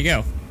there you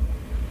go.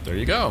 There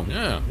you go.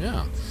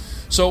 Yeah.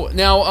 So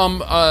now,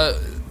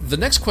 the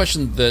next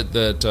question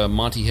that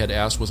Monty had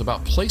asked was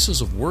about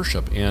places of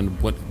worship, and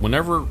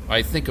whenever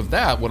I think of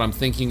that, what I'm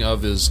thinking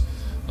of is,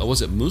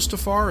 was it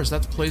Mustafar? Is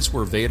that the place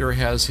where Vader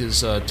has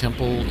his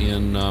temple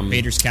in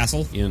Vader's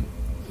castle? Vader.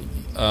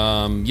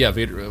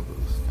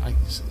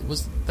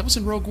 That was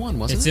in Rogue One,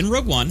 wasn't it? It's in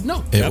Rogue One.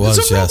 No, it was.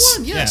 In Rogue Yes.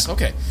 One. Yes. Yeah.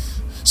 Okay.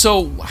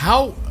 So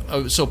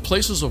so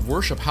places of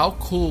worship. How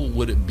cool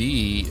would it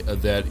be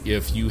that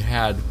if you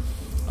had,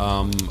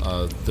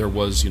 there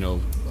was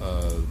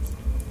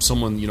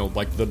someone,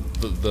 like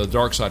the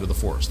dark side of the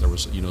Force. There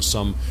was,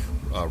 some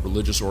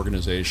religious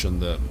organization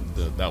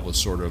that was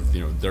sort of,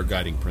 their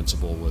guiding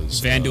principle was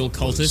Vanduul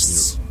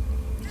cultists.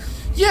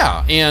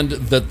 And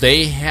that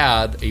they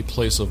had a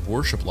place of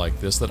worship like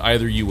this that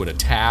either you would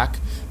attack,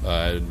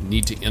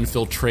 need to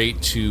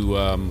infiltrate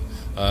to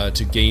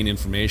gain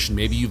information.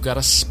 Maybe you've got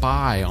a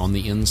spy on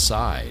the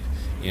inside.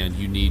 And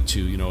you need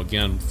to,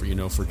 again,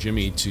 for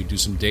Jimmy to do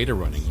some data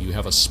running. You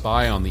have a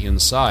spy on the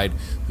inside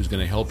who's going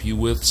to help you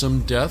with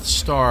some Death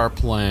Star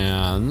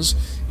plans,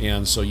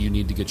 and so you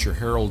need to get your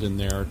Herald in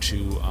there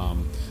to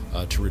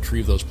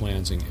retrieve those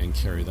plans and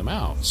carry them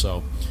out.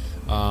 So,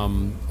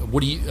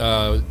 what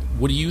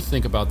do you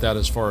think about that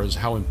as far as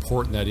how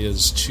important that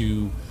is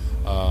to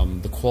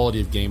the quality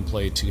of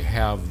gameplay to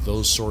have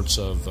those sorts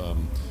of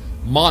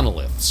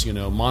monoliths,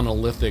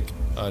 monolithic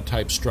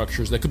type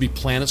structures? That could be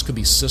planets, could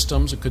be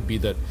systems. It could be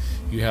that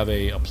you have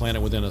a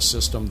planet within a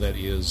system that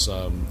is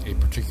a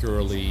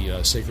particularly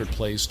sacred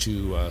place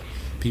to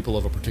people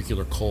of a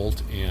particular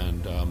cult,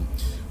 and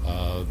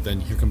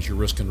then here comes your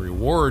risk and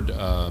reward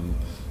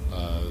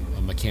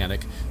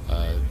mechanic.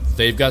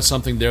 They've got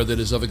something there that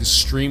is of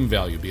extreme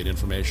value, be it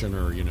information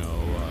or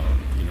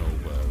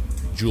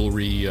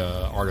jewelry,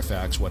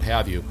 artifacts, what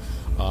have you.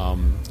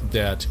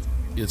 That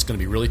it's going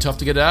to be really tough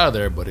to get out of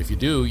there, but if you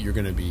do, you're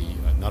going to be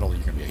not only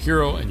you're going to be a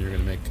hero, and you're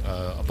going to make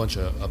a bunch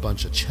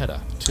of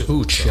cheddar too.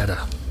 Ooh, cheddar!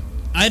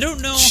 I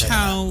don't know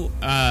how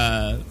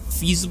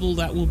feasible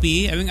that will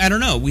be. I mean, I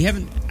don't know. We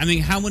haven't. I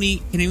mean, how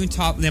many can anyone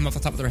top them off the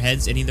top of their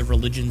heads? Any of the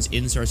religions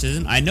in Star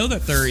Citizen? I know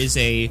that there is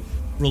a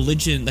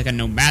religion, like a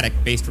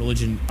nomadic-based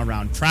religion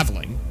around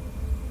traveling.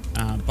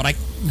 But I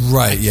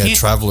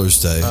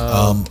Traveler's Day.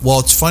 Well,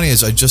 it's funny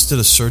is I just did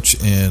a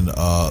search in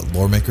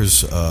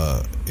Loremaker's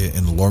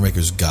in the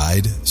Loremaker's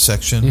Guide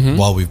section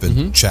while we've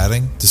been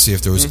chatting to see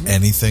if there was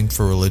anything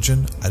for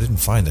religion. I didn't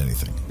find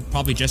anything.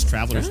 Probably just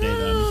Traveler's Day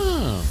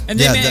then. And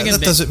that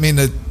doesn't mean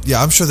that.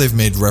 Yeah, I'm sure they've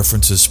made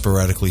references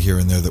sporadically here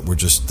and there that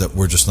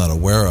we're just not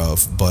aware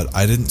of. But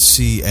I didn't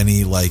see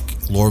any like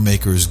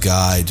Loremaker's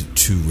Guide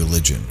to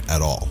religion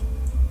at all.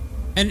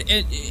 And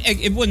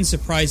it wouldn't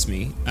surprise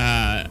me.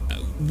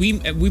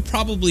 We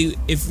probably,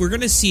 if we're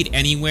going to see it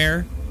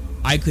anywhere,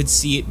 I could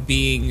see it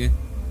being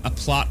a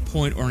plot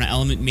point or an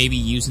element maybe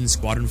used in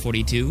Squadron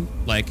 42,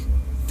 like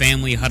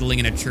family huddling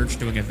in a church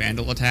doing a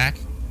Vandal attack,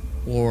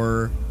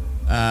 or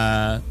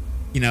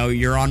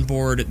you're on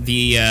board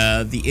the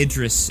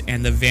Idris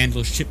and the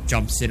Vandal ship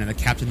jumps in and the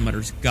captain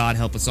mutters, "God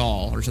help us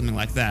all," or something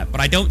like that.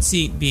 But I don't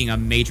see it being a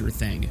major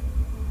thing.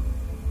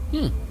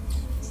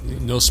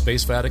 No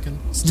Space Vatican?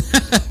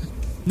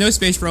 No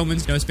Space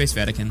Romans, no Space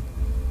Vatican.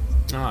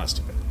 That's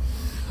too bad.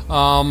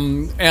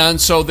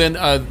 And so then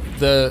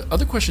the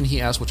other question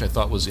he asked, which I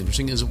thought was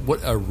interesting, is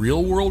what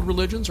real world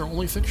religions are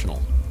only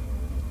fictional?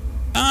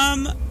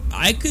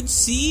 I could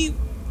see.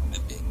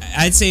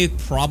 I'd say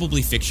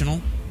probably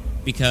fictional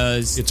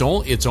because it's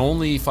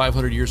only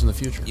 500 years in the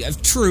future. Yeah,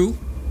 true.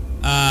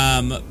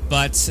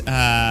 But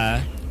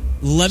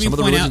let me some of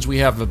the religions we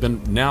have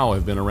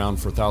been around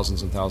for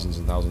thousands and thousands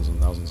and thousands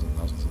and thousands and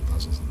thousands and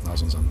thousands and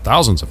thousands and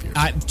thousands of years.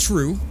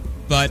 True.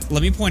 But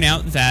let me point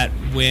out that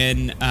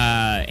when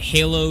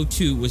Halo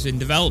 2 was in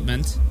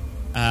development,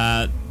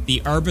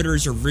 the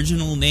Arbiter's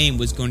original name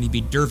was going to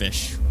be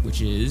Dervish,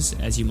 which is,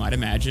 as you might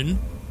imagine,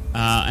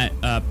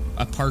 a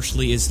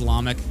partially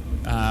Islamic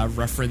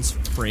reference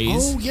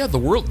phrase. Oh yeah, the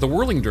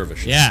whirling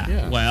dervishes.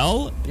 Yeah.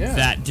 Well,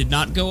 that did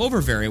not go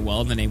over very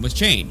well, and the name was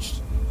changed.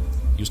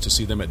 Used to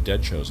see them at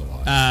Dead shows a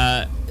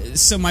lot.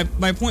 So my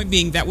point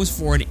being, that was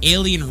for an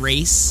alien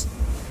race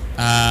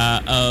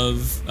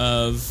of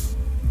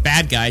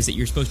bad guys that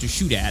you're supposed to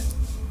shoot at,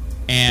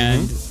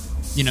 and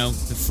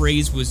the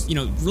phrase was,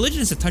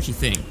 religion is a touchy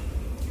thing.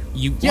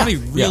 You want to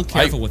be real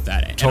careful with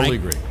that. Totally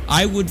agree.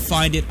 I would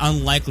find it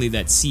unlikely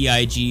that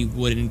CIG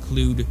would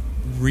include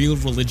real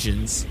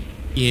religions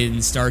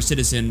in Star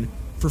Citizen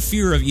for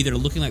fear of either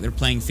looking like they're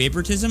playing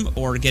favoritism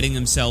or getting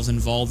themselves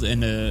involved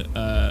in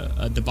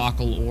a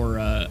debacle or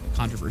a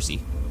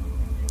controversy.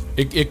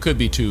 It could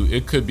be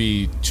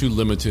too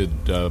limited.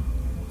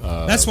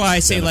 That's why I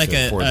say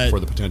for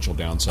the potential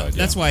downside.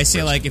 That's why I say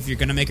if you're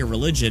going to make a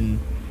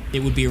religion,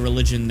 it would be a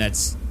religion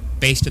that's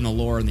based in the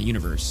lore and the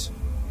universe.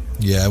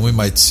 Yeah, and we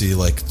might see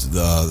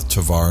the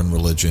Tavaran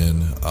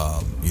religion,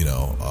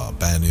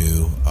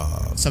 Banu.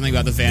 Something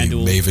about the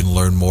Vanduul. May even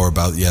learn more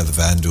about the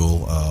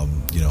Vanduul,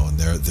 and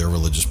their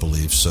religious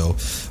beliefs. So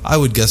I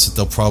would guess that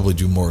they'll probably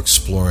do more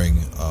exploring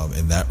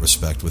in that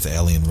respect with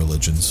alien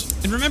religions.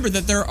 And remember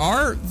that there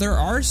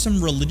are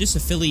some religious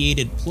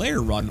affiliated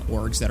player-run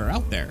orgs that are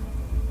out there.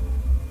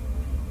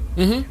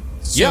 Mm-hmm.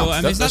 So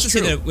it's not to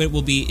say that it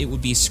will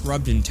be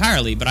scrubbed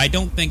entirely, but I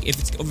don't think if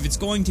it's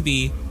going to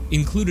be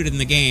included in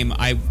the game,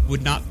 I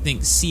would not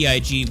think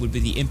CIG would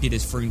be the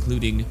impetus for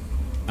including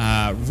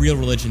real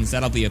religions.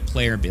 That'll be a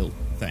player build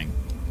thing,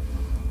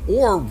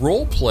 or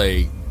role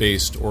play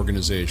based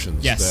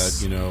organizations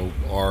yes. that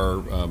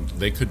are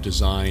they could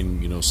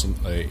design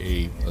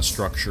a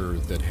structure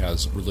that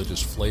has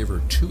religious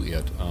flavor to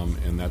it,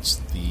 and that's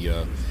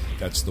the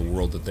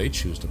world that they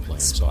choose to play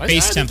in. So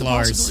Space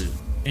Templars.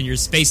 And your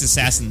Space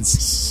Assassins.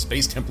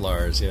 Space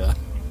Templars, yeah.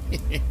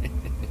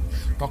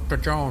 Dr.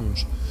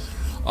 Jones.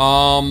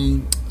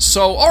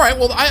 So, all right.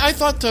 Well, I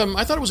thought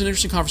it was an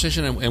interesting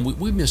conversation, and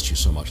we missed you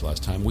so much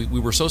last time. We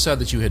were so sad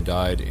that you had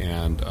died,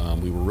 and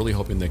we were really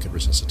hoping they could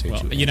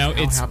resuscitate you.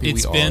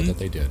 It's been that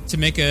they did. To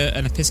make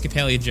an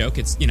Episcopalian joke.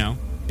 It's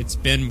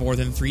been more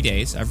than 3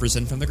 days. I've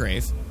risen from the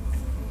grave,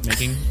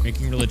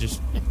 making religious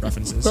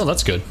references. Well,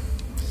 that's good.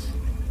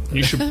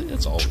 You should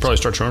probably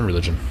start your own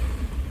religion.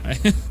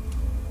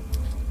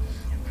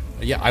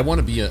 Yeah, I want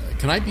to be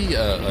can I be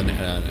an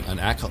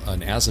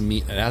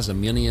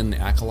Azaminian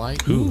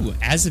acolyte? Ooh,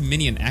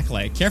 Azaminian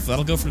acolyte. Careful,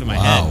 that'll go through my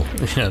head.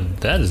 Yeah,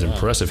 that is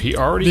impressive. He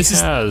already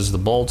has the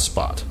bald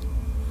spot.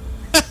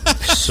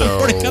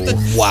 So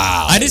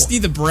wow. I just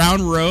need the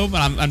brown robe,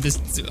 and I'm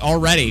just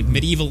already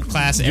medieval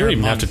class. You don't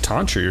even have to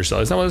tonsure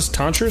yourself. Is that what it's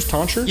tonsures?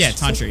 Tonsures? Yeah,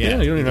 tonsure. Yeah,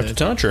 you don't even have to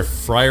tonsure.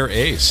 Friar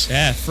Ace.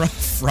 Yeah,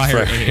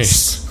 Friar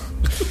Ace.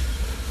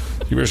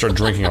 You better start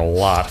drinking a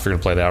lot if you're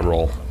gonna play that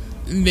role.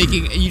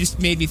 You just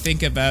made me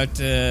think about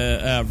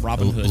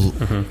Robin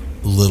Hood.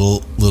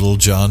 Little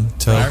John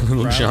Doe.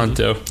 Little John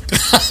Doe.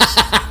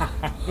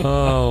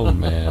 Oh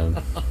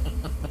man.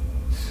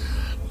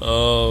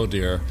 Oh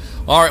dear.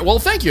 All right. Well,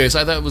 thank you, Ace.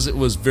 I thought it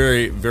was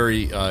very,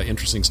 very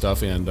interesting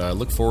stuff, and I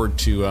look forward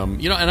to And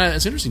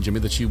it's interesting, Jimmy,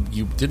 that you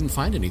didn't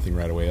find anything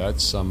right away.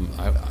 That's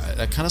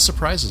that kind of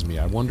surprises me.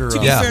 I wonder. To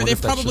be fair, they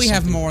probably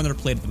have more on their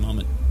plate at the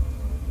moment.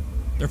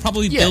 They're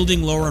probably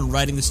building lore and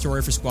writing the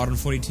story for Squadron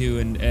 42,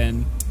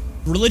 and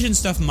religion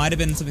stuff might have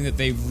been something that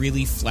they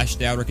really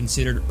fleshed out or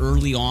considered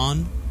early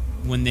on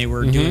when they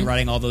were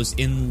writing all those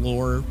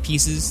in-lore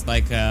pieces,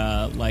 like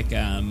The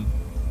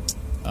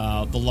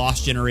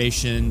Lost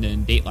Generation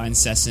and Dateline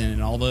Sessin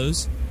and all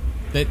those.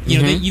 That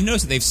you've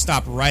noticed that they've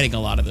stopped writing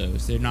a lot of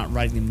those. They're not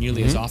writing them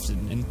nearly as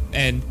often,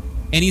 and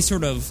any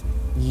sort of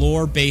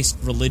lore-based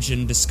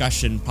religion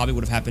discussion probably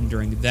would have happened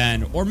during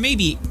then, or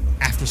maybe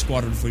after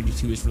Squadron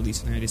 42 is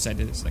released, and they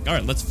decided it's like, all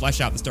right, let's flesh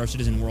out the Star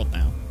Citizen world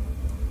now.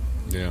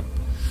 Yeah.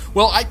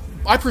 Well,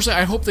 I personally,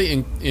 I hope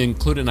they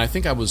include it, and I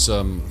think I was,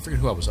 I forget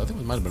who I was, I think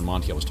it might have been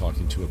Monty I was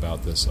talking to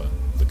about this,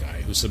 the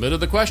guy who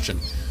submitted the question.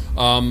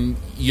 The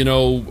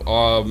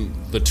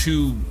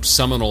two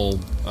seminal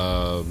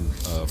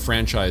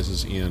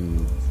franchises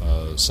in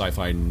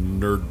sci-fi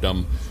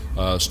nerddom,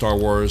 Star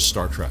Wars,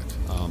 Star Trek.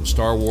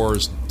 Star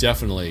Wars,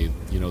 definitely,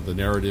 the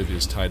narrative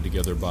is tied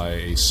together by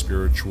a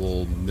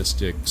spiritual,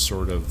 mystic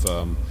sort of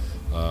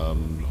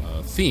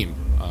theme.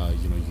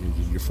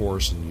 Your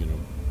Force, and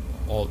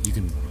all you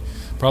can.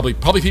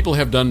 Probably people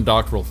have done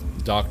doctoral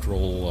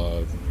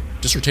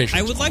dissertations.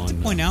 I would like to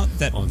point out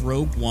that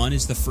Rogue One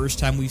is the first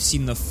time we've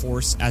seen the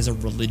Force as a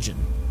religion,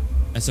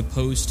 as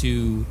opposed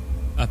to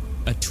a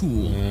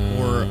tool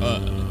or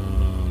a...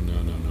 No.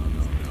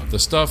 The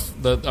stuff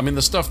that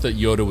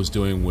Yoda was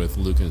doing with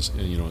Luke, as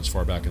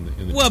far back in the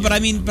well, but I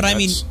mean,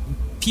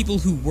 people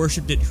who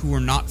worshipped it who were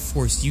not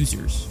Force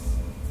users,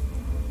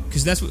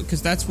 because that's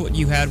what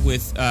you had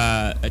with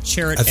a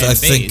Chirrut and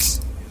Baze.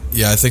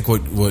 I think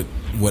what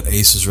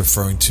Ace is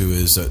referring to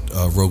is that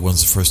Rogue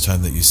One's the first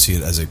time that you see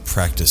it as a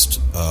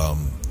practiced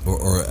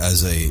or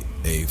as a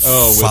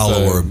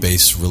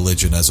follower-based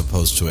religion as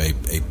opposed to a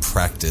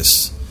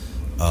practice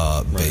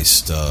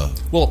based.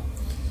 Well,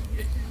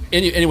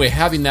 anyway,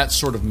 having that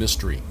sort of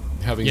mystery,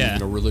 having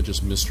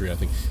religious mystery, I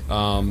think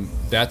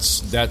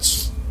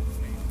that's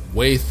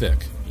way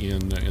thick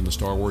in the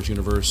Star Wars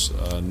universe.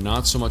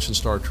 Not so much in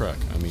Star Trek.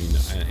 I mean,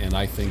 and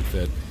I think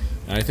that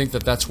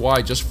that's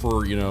why, just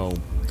for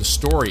the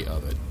story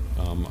of it,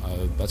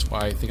 that's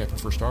why I think I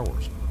prefer Star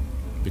Wars,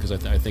 because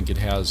I think it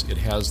has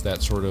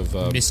that sort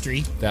of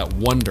mystery, that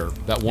wonder,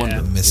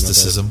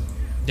 mysticism.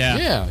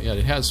 Yeah.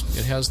 It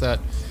has that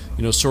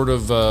sort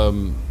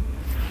of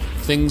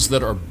things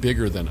that are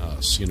bigger than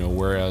us.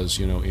 Whereas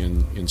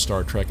in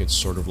Star Trek it's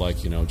sort of like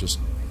just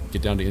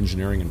get down to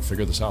engineering and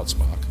figure this out,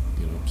 Spock.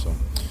 So.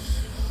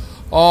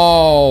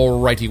 All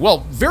righty.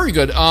 Well, very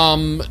good.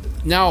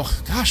 Now,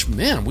 gosh,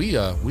 man, we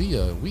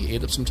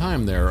ate up some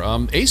time there.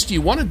 Ace, do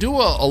you want to do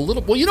a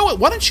little? Well, you know what?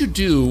 Why don't you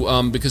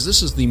do because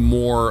this is the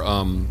more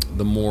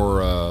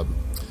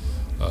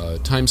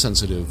time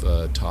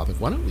sensitive topic.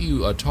 Why don't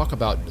you talk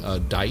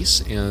about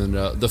DICE and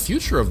the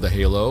future of the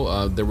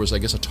Halo? There was, I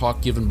guess, a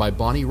talk given by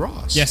Bonnie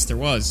Ross. Yes, there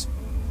was.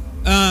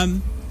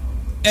 And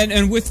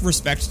with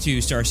respect to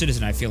Star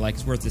Citizen, I feel like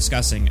it's worth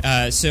discussing.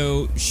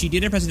 So she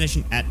did a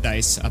presentation at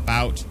DICE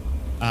about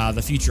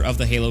the future of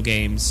the Halo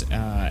games,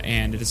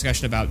 and a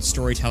discussion about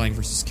storytelling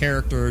versus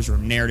characters, or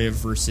narrative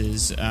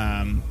versus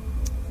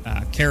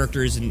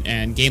characters,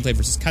 and gameplay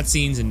versus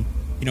cutscenes, and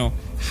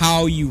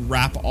how you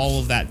wrap all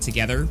of that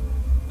together.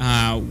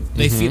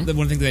 They feel that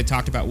one thing that they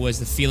talked about was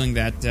the feeling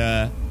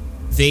that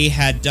they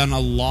had done a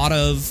lot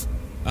of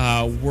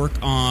work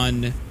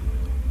on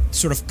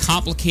sort of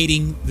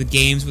complicating the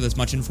games with as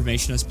much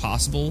information as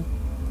possible,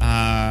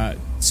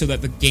 so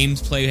that the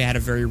gameplay had a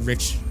very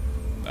rich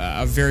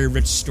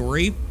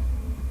story.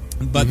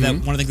 But that one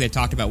of the things they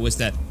talked about was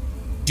that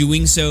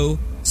doing so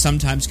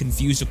sometimes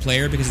confused a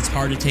player, because it's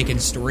hard to take in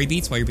story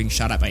beats while you're being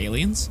shot at by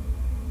aliens.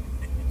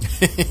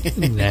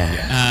 And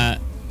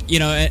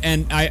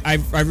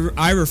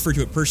I refer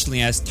to it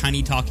personally as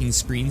tiny talking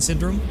screen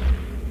syndrome,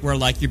 where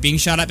like you're being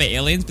shot at by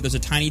aliens, but there's a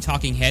tiny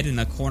talking head in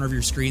the corner of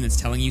your screen that's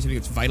telling you something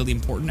that's vitally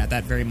important at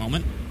that very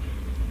moment.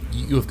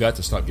 You have got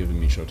to stop giving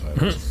me show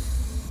titles.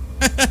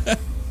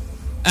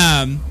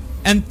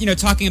 And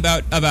talking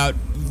about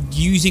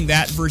using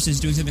that versus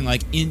doing something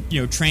like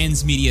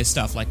transmedia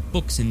stuff like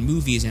books and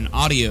movies and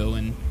audio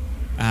and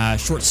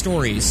short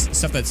stories,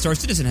 stuff that Star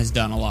Citizen has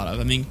done a lot of.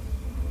 I mean,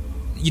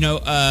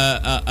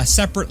 a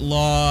Separate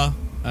Law,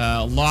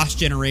 Lost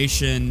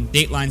Generation,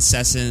 Dateline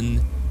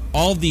Session,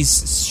 all of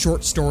these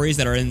short stories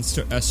that are in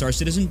Star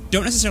Citizen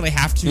don't necessarily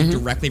have to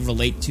directly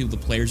relate to the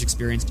player's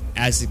experience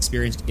as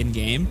experienced in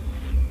game,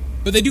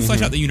 but they do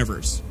flesh out the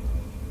universe.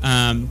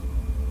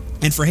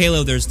 And for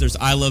Halo, there's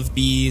I Love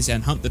Bees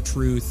and Hunt the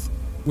Truth,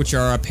 which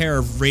are a pair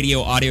of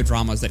radio audio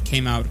dramas that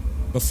came out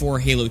before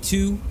Halo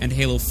 2 and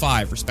Halo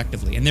 5,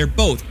 respectively. And they're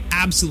both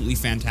absolutely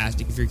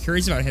fantastic. If you're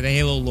curious about the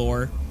Halo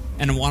lore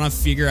and want to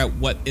figure out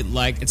what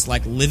it's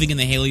like living in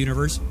the Halo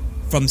universe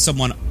from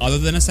someone other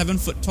than a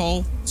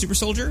 7-foot-tall super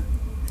soldier,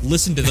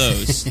 listen to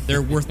those.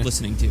 They're worth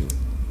listening to.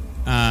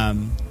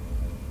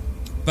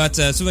 But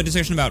so a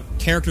discussion about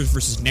characters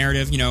versus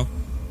narrative.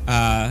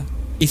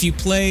 If you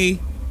play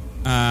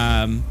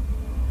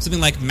something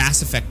like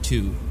Mass Effect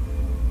 2,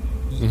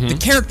 the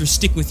characters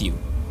stick with you,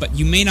 but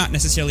you may not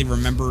necessarily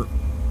remember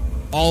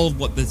all of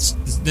what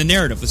the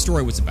narrative, the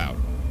story was about.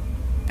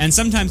 And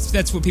sometimes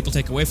that's what people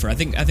take away from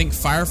it. I think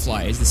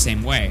Firefly is the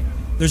same way.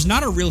 There's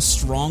not a real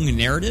strong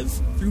narrative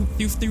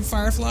through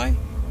Firefly,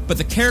 but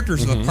the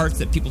characters are the parts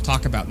that people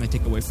talk about and they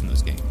take away from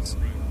those games.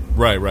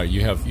 Right.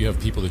 You have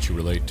people that you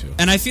relate to.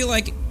 And I feel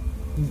like,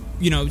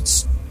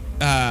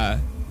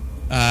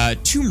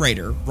 Tomb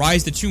Raider,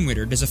 Rise the Tomb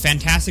Raider, does a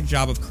fantastic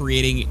job of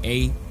creating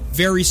a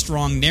very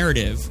strong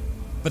narrative,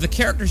 but the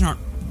characters aren't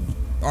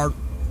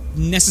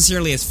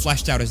necessarily as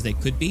fleshed out as they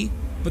could be.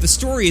 But the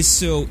story is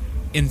so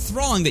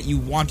enthralling that you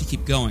want to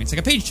keep going. It's like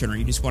a page turner.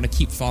 You just want to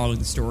keep following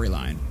the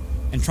storyline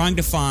and trying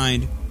to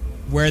find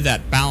where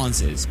that balance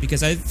is.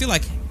 Because I feel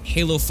like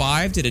Halo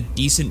 5 did a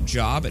decent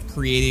job at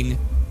creating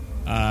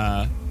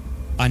a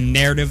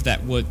narrative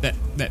that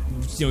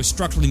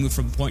structurally moved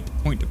from point to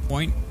point to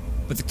point.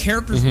 But the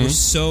characters were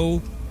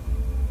so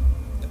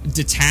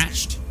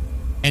detached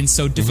and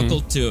so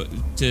difficult to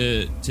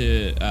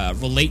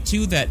relate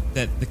to that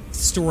the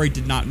story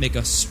did not make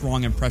a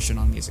strong impression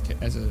on me as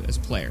a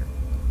player.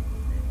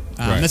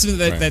 That's something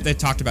that they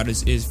talked about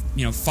is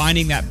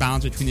finding that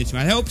balance between the two.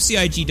 I hope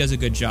CIG does a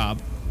good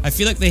job. I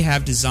feel like they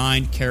have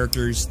designed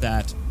characters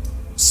that,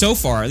 so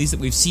far, at least that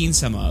we've seen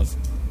some of,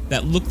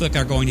 that look like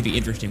are going to be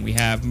interesting. We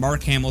have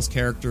Mark Hamill's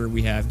character.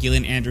 We have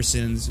Gillian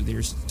Anderson's.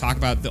 There's talk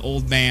about the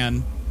old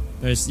man.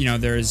 There's the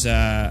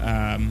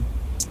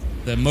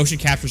motion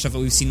capture stuff that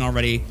we've seen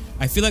already.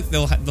 I feel like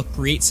they'll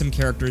create some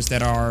characters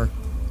that are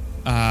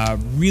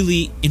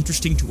really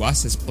interesting to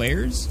us as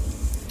players.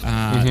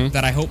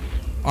 That I hope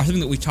are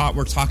something that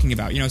we're talking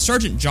about.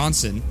 Sergeant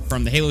Johnson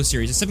from the Halo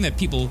series is something that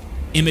people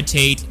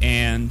imitate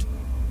and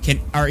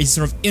is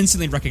sort of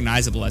instantly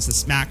recognizable as the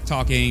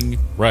smack-talking,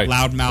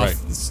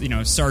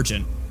 loudmouth,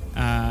 sergeant.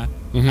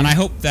 And I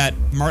hope that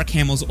Mark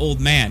Hamill's old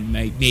man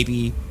may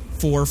be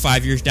 4 or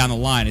 5 years down the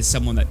line as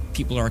someone that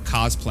people are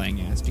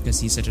cosplaying as because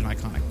he's such an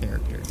iconic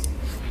character.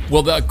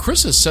 Well,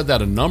 Chris has said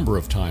that a number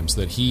of times,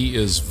 that he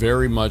is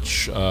very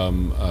much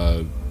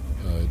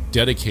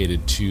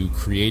dedicated to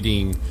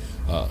creating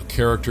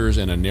characters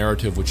and a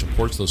narrative which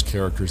supports those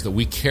characters that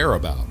we care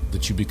about,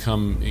 that you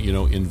become,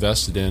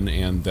 invested in,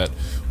 and that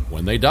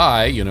when they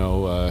die,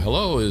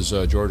 hello, is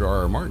George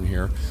R.R. Martin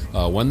here?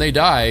 When they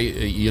die,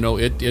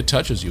 it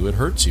touches you, it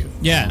hurts you.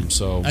 Yeah.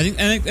 So I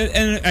think,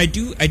 and I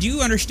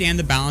do understand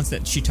the balance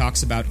that she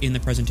talks about in the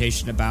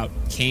presentation about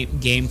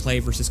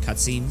gameplay versus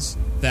cutscenes.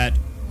 That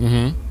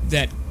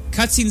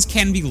cutscenes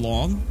can be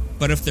long,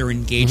 but if they're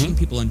engaging,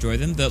 people enjoy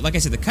them. Like I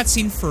said, the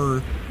cutscene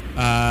for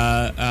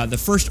the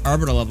first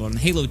Arbiter level in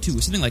Halo 2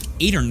 was something like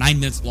 8 or 9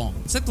 minutes long.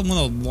 It's like one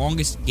of the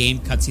longest game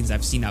cutscenes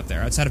I've seen out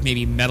there, outside of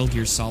maybe Metal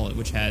Gear Solid,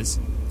 which has...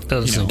 That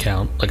doesn't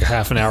count. Like a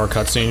half an hour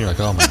cutscene, you're like,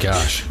 oh my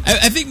gosh.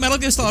 I think Metal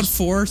Gear Solid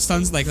 4,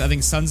 Sons of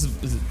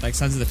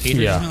the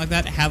Patriot or something like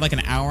that, had like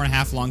an hour and a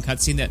half long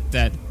cutscene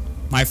that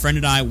my friend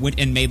and I went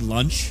and made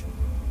lunch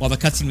while the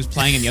cutscene was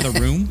playing in the other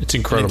room. It's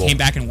incredible. And came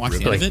back and watched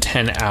the end of it.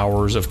 10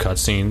 hours of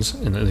cutscenes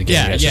in the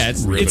game.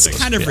 It's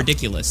kind of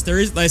ridiculous. There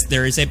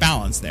is a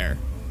balance there.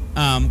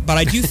 But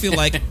I do feel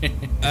like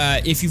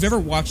if you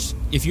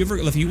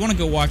want to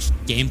go watch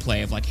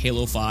gameplay of like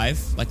Halo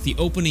 5, like the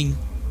opening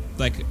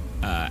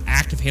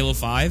act of Halo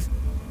 5,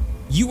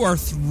 you are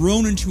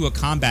thrown into a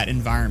combat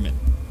environment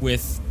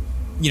with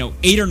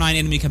 8 or 9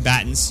 enemy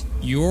combatants,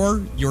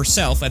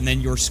 yourself, and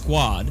then your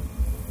squad,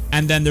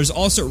 and then there's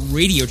also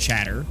radio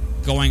chatter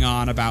going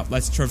on about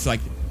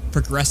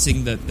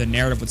progressing the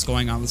narrative, what's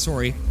going on in the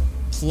story,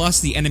 plus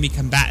the enemy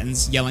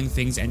combatants yelling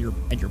things, and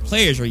your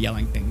players are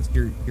yelling things,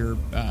 your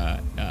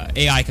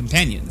AI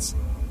companions.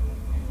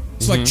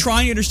 So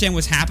trying to understand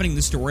what's happening in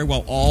the story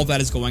while all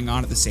that is going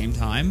on at the same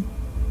time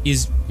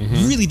is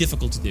really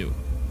difficult to do.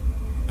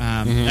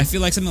 I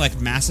feel like something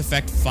like Mass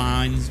Effect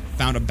found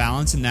a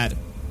balance in that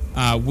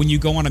when you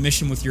go on a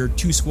mission with your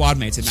 2 squad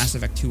mates in Mass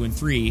Effect 2 and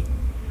 3,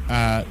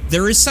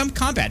 there is some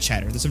combat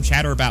chatter. There's some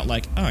chatter about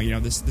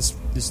this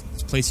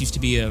place used to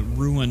be a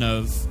ruin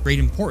of great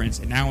importance,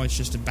 and now it's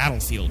just a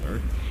battlefield,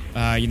 or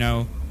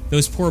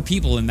those poor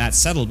people in that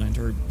settlement,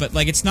 but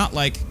it's not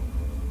like,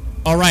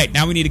 all right,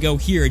 now we need to go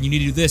here, and you need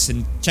to do this,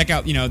 and check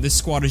out, this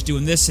squad is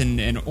doing this,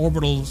 and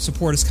orbital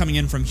support is coming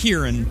in from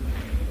here, and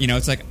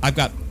it's like I've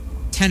got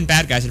 10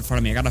 bad guys in front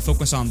of me. I got to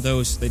focus on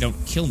those so they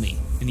don't kill me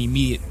in the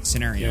immediate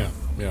scenario.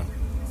 Yeah.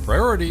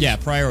 Priorities. Yeah,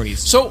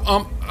 priorities. So,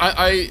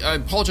 I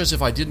apologize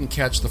if I didn't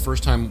catch the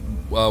first time.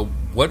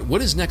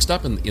 What is next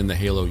up in the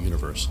Halo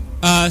universe?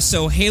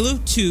 So Halo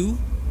 2, or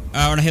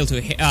not Halo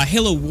 2,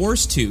 Halo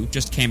Wars 2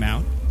 just came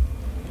out,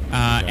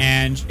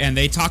 and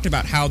they talked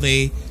about how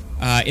they,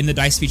 in the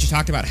DICE speech, they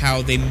talked about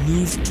how they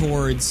moved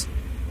towards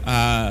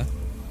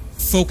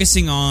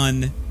focusing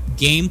on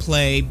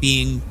gameplay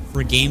being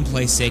for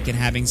gameplay's sake and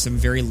having some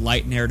very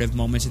light narrative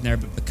moments in there,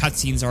 but the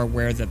cutscenes are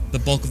where the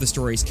bulk of the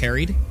story is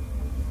carried.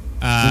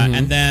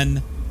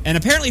 And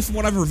apparently, from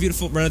what I've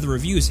read the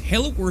reviews,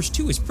 Halo Wars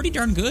 2 is pretty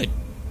darn good.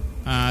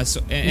 It's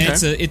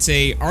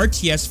a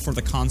RTS for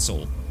the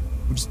console,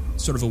 which is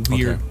sort of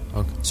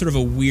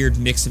a weird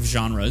mix of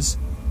genres.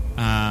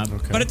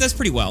 But it does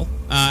pretty well.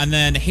 And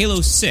then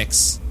Halo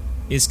 6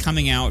 is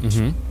coming out,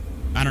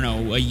 I don't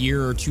know, a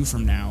year or 2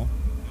 from now.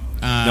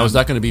 Now, is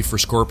that going to be for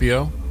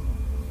Scorpio?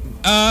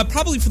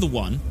 Probably for the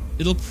One.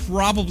 It'll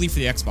probably for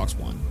the Xbox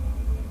One.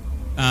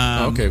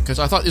 Okay, because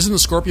I thought, isn't the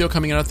Scorpio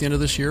coming out at the end of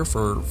this year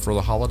for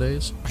the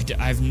holidays?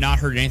 I've not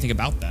heard anything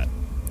about that.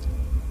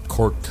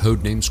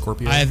 Codename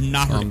Scorpio? I have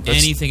not heard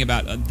anything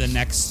about the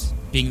next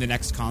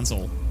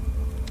console.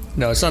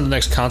 No, it's not the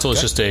next console.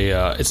 It's just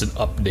it's an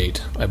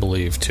update, I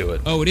believe, to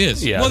it. Oh, it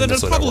is. Yeah. Well, then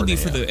it'll probably be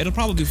for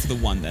the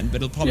One then, but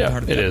it'll probably be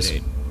part of the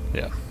update.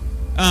 Yeah.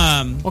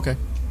 Okay.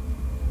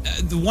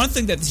 The one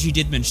thing that she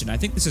did mention, I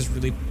think this is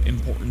really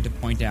important to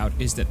point out,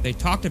 is that they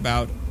talked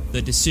about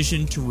the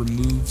decision to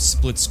remove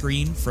split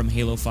screen from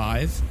Halo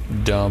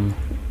 5. Dumb.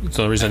 That's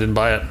the only reason I didn't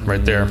buy it.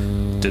 Right there.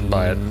 Didn't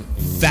buy it.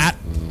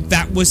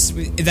 That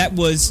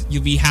was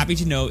you'll be happy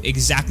to know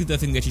exactly the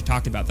thing that you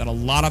talked about, that a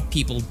lot of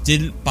people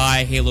didn't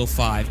buy Halo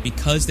 5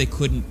 because they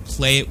couldn't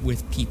play it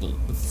with people,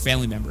 with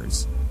family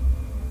members.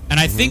 And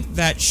I think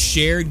that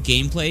shared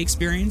gameplay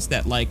experience,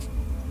 that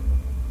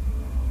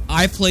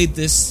I played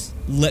this,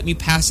 let me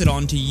pass it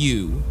on to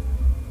you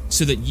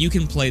so that you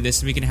can play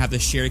this and we can have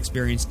this shared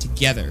experience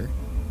together.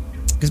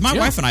 Because my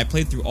wife and I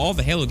played through all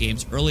the Halo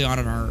games early on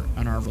in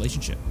our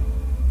relationship.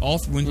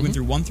 Went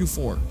through 1 through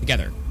 4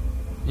 together.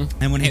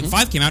 And when Halo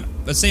 5 came out,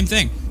 the same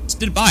thing. Just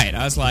didn't buy it.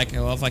 I was like,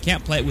 well, if I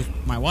can't play it with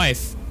my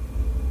wife,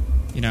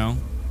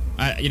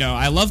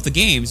 I love the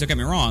games, don't get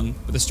me wrong,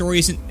 but the story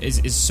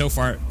is so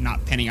far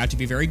not panning out to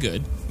be very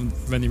good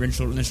from the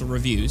initial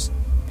reviews,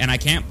 and I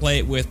can't play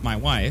it with my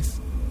wife,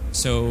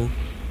 so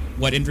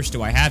what interest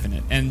do I have in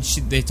it? And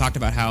they talked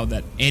about how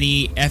that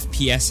any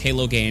FPS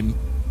Halo game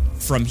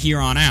from here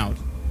on out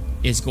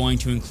is going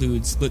to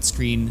include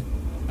split-screen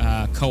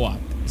co-op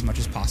as much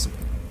as possible.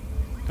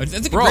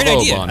 That's a great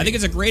idea. Bonnie. I think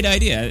it's a great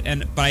idea,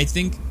 but I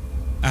think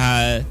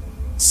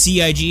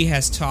CIG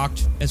has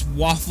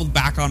waffled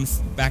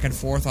back and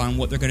forth on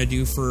what they're going to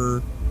do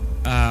for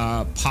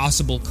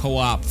possible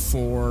co-op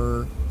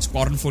for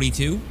Squadron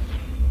 42.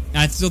 And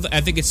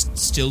I think it's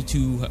still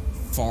too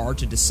far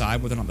to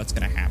decide whether or not that's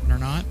going to happen or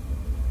not.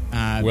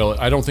 Well,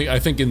 I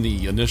think in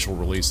the initial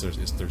release,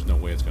 there's no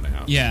way it's going to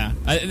happen. Yeah,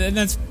 and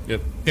that's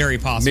very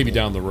possible. Maybe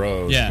down the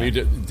road. Yeah. I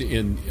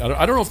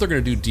don't know if they're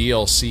going to do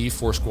DLC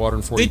for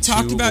Squadron 42. They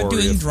talked about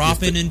doing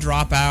drop in and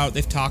drop out.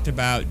 They've talked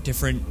about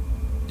different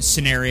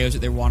scenarios that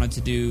they wanted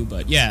to do,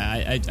 but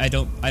yeah, I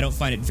don't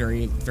find it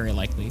very, very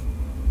likely.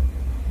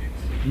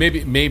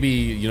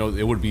 Maybe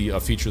it would be a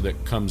feature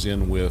that comes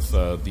in with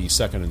the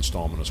second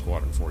installment of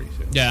Squadron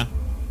 42. Yeah,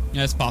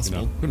 it's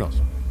possible. Who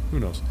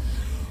knows?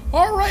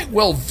 All right,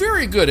 well,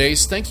 very good,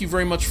 Ace. Thank you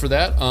very much for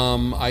that.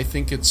 I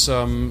think it's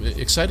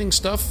exciting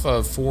stuff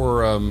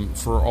for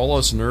all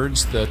us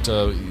nerds that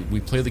we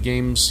play the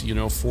games,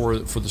 for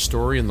the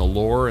story and the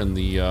lore and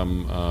the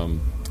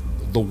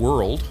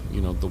world,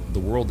 the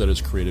world that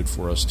is created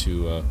for us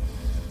to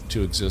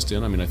exist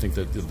in. I mean, I think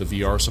that the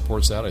VR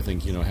supports that. I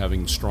think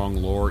having strong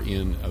lore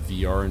in a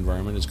VR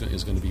environment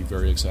is going to be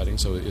very exciting.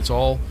 So it's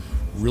all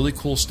really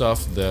cool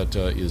stuff that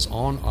is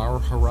on our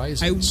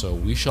horizon. So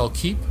we shall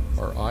keep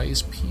our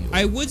eyes peeled.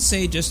 I would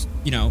say just,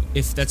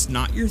 if that's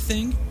not your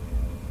thing,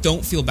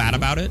 don't feel bad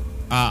about it.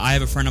 I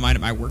have a friend of mine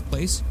at my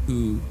workplace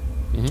who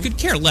could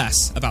care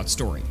less about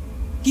story.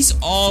 He's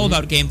all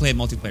about gameplay and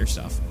multiplayer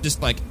stuff. Just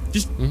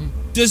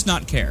does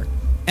not care.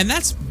 And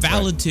that's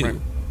valid too. Right.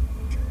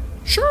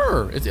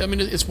 Sure.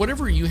 It's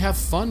whatever you have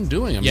fun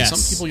doing. I mean, some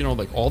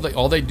people,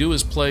 all they do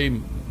is play,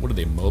 what are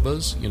they,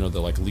 MOBAs?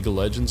 The League of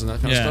Legends and that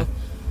kind of stuff.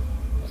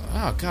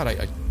 Oh, God,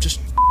 I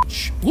just...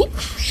 shoot.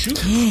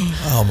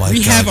 Oh, my God.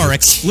 We have our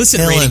explicit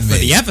rating for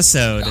the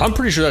episode. I'm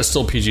pretty sure that's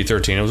still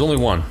PG-13. It was only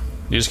one.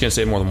 You just can't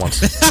say it more than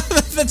once.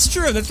 That's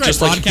true. That's right. Just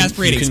podcast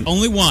ratings.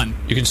 Only one.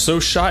 You can sew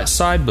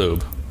side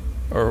boob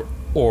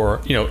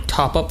or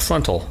top up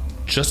frontal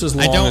just as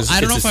long as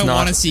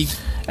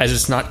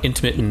it's not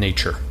intimate in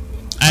nature.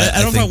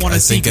 I don't know if I want to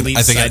see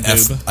deleted side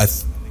boob. I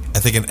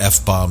think an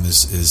F-bomb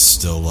is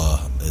still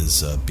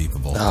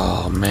beepable.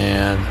 Oh,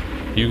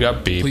 man. You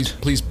got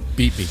beeped. Please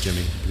beat me,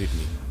 Jimmy. Beat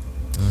me.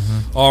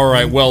 All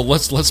right. Well,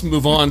 let's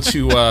move on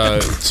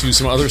to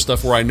some other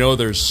stuff where I know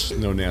there's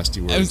no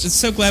nasty words. I was just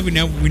so glad we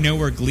know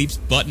where Gleep's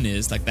button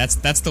is. Like that's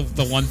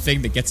the one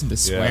thing that gets him to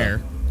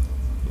swear.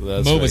 Yeah.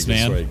 That's MOBAs,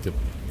 man. Right.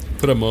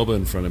 Put a MOBA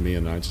in front of me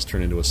and I just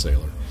turn into a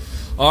sailor.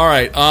 All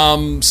right.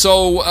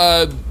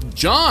 So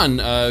John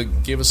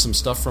gave us some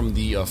stuff from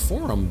the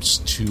forums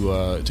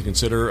to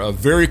consider. A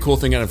very cool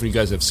thing. I don't know if you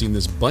guys have seen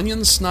this.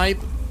 Bunyan Snipe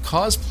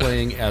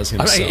cosplaying as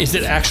himself. Is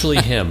it actually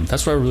him?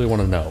 That's what I really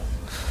want to know.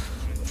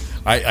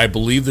 I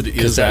believe that it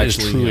is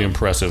actually is truly him.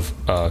 Impressive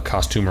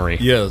costumery.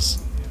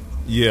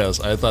 Yes,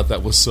 I thought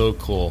that was so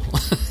cool.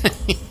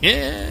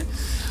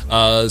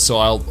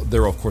 So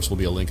there of course will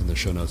be a link in the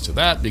show notes to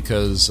that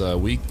because a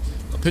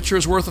picture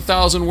is worth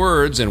 1,000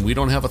 words, and we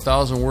don't have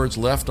 1,000 words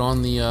left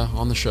on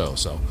the show.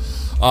 So,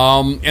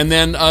 and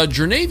then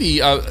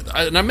Jernavi,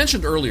 and I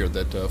mentioned earlier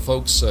that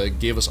folks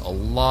gave us a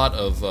lot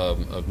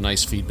of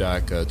nice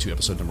feedback to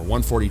episode number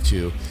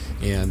 142.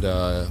 And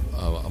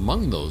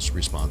among those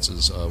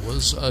responses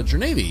was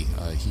Jernavi.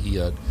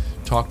 He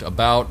talked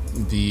about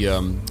the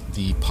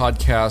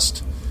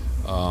podcast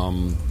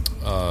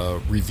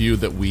review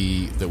that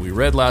we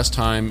read last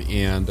time,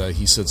 and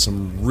he said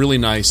some really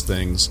nice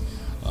things.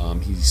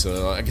 He said,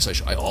 I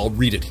guess I'll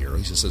read it here.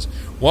 He says,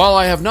 "While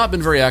I have not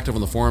been very active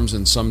on the forums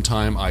in some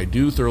time, I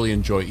do thoroughly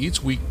enjoy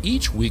each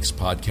week's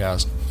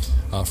podcast.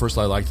 First,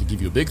 I'd like to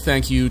give you a big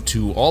thank you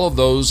to all of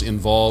those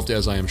involved,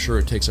 as I am sure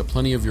it takes up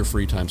plenty of your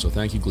free time. So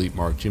thank you, Gleep,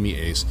 Mark, Jimmy,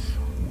 Ace,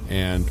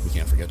 and we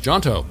can't forget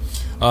Jonto.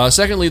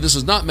 Secondly, this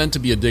is not meant to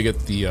be a dig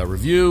at the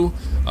review.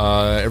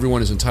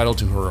 Everyone is entitled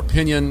to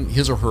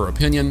his or her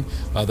opinion.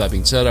 That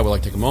being said, I would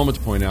like to take a moment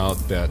to point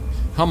out that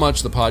how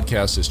much the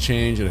podcast has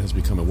changed and has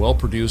become a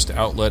well-produced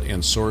outlet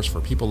and source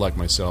for people like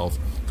myself.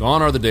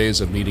 Gone are the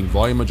days of needing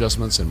volume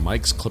adjustments and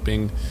mics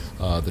clipping.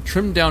 The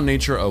trimmed-down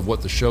nature of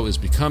what the show is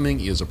becoming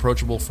is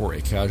approachable for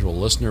a casual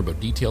listener, but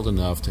detailed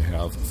enough to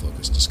have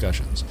focused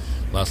discussions.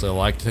 Lastly, I'd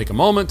like to take a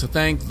moment to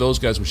thank those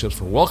guys with ships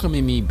for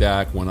welcoming me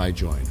back when I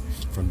joined.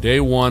 From day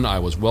one, I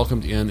was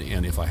welcomed in,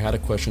 and if I had a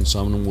question,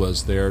 someone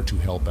was there to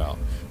help out.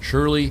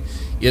 Surely,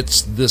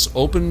 it's this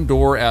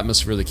open-door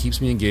atmosphere that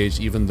keeps me engaged,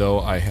 even though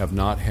I have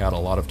not had a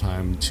lot of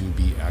time to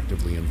be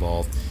actively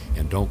involved.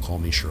 And don't call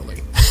me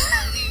Shirley."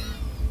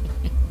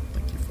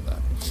 Thank you for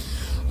that.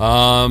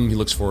 He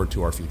looks forward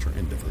to our future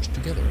endeavors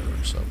together.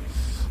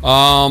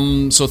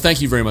 So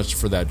thank you very much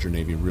for that,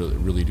 Jernavi. Really,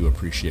 really do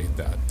appreciate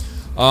that.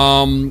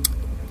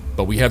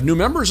 But we have new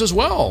members as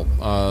well.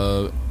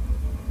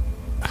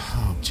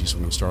 We're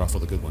going to start off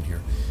with a good one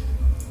here.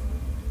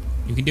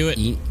 You can do it.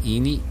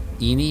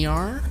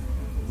 Iniar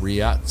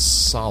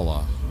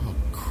Riatsala. Oh,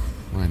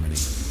 criminy.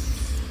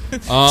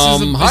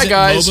 Hi,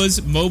 guys.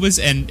 MOBAs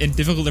and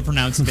difficult to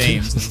pronounce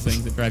names are the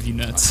things that drive you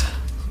nuts.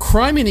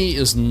 Criminy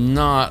is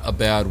not a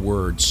bad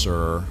word,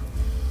 sir.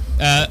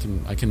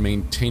 I can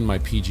maintain my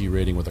PG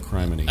rating with a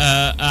criminy.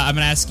 I'm going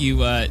to ask you,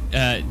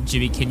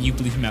 Jimmy, can you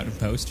bleep him out in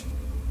post?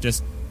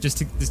 Just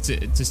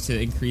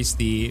to increase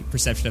the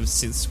perception of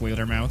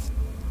Swaler mouth.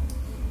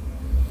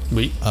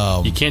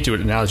 You can't do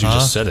it now that you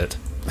just said it.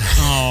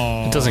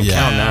 Oh, it doesn't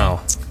count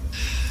now.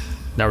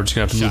 Now we're just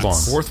going to have to move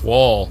on. Fourth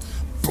wall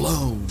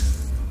blown.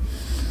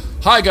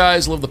 Hi,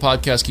 guys. Love the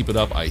podcast. Keep it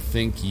up. I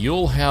think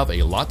you'll have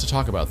a lot to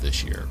talk about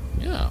this year.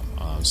 Yeah.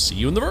 See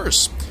you in the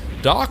verse.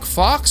 Doc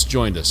Fox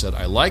joined us. Said,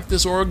 I like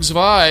this org's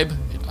vibe.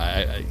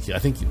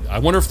 I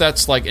wonder if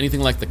that's like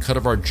anything like the cut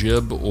of our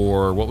jib,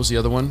 or what was the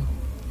other one?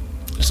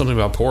 Something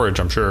about porridge,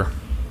 I'm sure.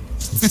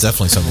 It's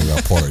definitely something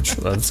about porridge.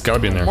 That's got to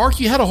be in there. Mark,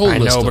 you had a whole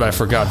list. I know, but I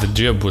forgot. The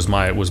jib was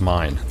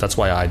mine. That's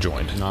why I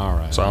joined. All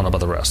right. So I don't know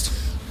about the rest.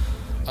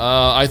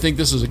 I think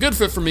this is a good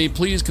fit for me.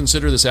 Please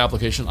consider this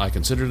application. I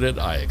considered it.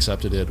 I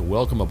accepted it.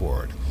 Welcome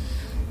aboard.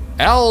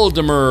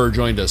 Aldemer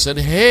joined us. Said,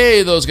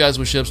 hey, those guys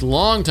with ships.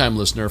 Long-time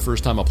listener,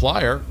 first-time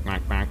applier.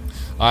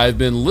 I've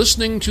been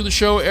listening to the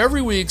show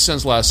every week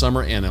since last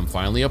summer, and am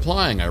finally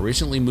applying. I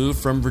recently moved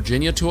from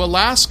Virginia to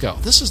Alaska.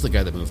 This is the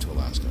guy that moved to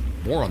Alaska.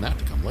 More on that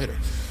to come later.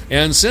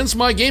 And since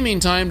my gaming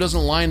time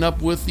doesn't line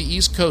up with the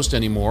East Coast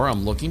anymore,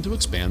 I'm looking to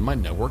expand my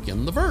network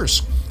in the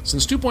verse.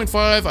 Since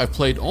 2.5, I've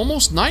played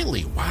almost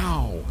nightly.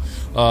 Wow.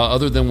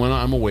 Other than when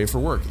I'm away for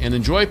work, and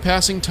enjoy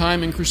passing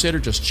time in Crusader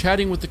just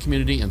chatting with the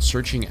community and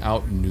searching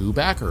out new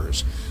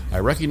backers. I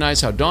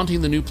recognize how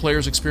daunting the new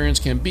player's experience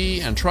can be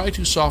and try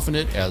to soften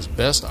it as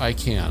best I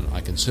can.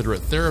 I consider it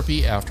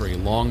therapy after a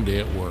long day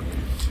at work.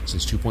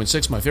 Since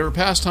 2.6, my favorite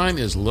pastime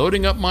is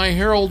loading up my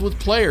Herald with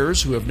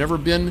players who have never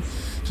been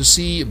to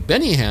see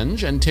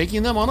Bennyhenge and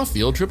taking them on a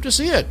field trip to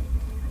see it.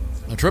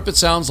 A trip it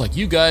sounds like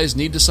you guys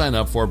need to sign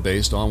up for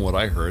based on what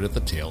I heard at the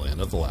tail end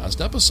of the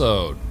last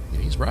episode. Yeah,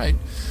 he's right.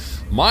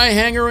 My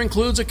hangar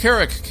includes a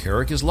Carrack.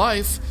 Carrack is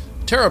life.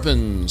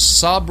 Terrapin,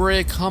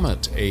 Sabre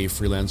Comet, a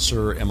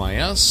Freelancer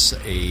MIS,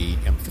 a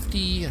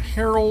M50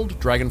 Herald,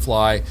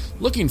 Dragonfly.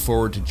 Looking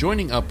forward to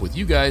joining up with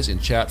you guys in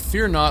chat.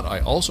 Fear not, I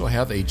also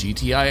have a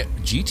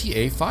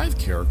GTA 5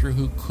 character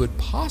who could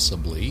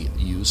possibly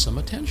use some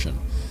attention.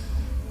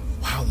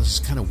 Wow, this is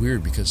kind of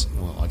weird because...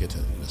 Well, I'll get to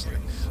it in a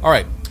second. All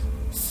right.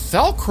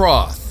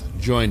 Falcroth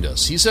joined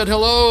us. He said,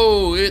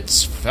 hello,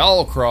 it's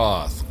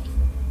Falcroth.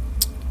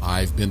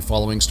 I've been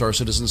following Star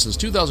Citizen since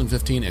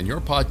 2015 and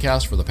your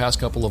podcast for the past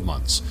couple of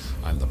months.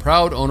 I'm the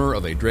proud owner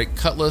of a Drake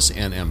Cutlass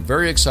and am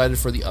very excited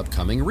for the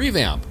upcoming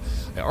revamp.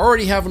 I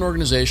already have an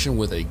organization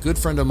with a good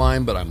friend of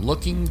mine, but I'm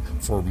looking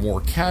for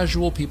more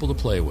casual people to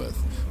play with.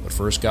 What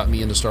first got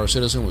me into Star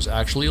Citizen was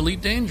actually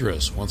Elite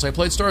Dangerous. Once I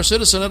played Star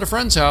Citizen at a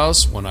friend's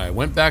house, when I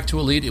went back to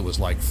Elite, it was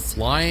like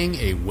flying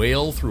a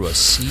whale through a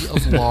sea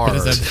of lard.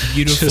 That is a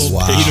beautiful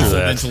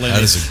mental image.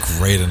 That is a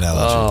great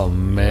analogy. Oh,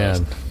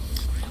 man.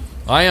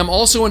 I am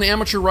also an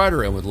amateur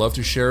writer and would love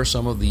to share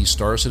some of the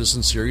Star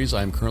Citizen series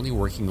I am currently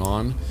working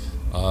on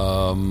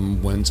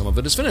when some of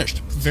it is finished.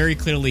 Very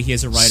clearly he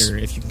is a writer,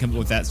 if you can come up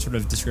with that sort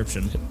of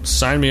description.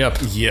 Sign me up.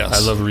 Yes.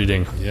 I love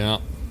reading. Yeah.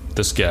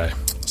 This guy.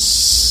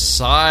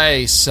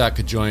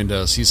 Sisek joined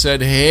us. He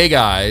said, hey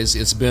guys,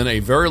 it's been a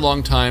very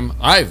long time.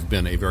 I've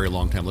been a very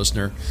long time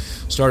listener.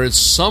 Started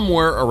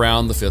somewhere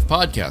around the 5th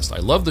podcast. I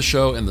love the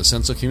show and the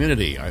sense of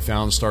community. I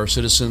found Star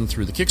Citizen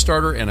through the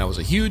Kickstarter, and I was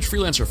a huge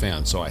Freelancer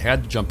fan, so I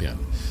had to jump in.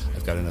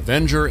 I've got an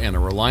Avenger and a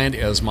Reliant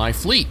as my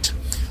fleet.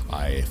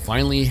 I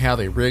finally have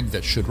a rig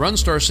that should run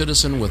Star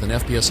Citizen with an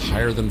FPS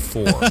higher than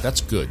 4.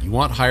 That's good. You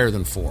want higher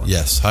than 4.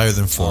 Yes, higher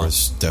than 4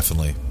 is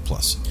definitely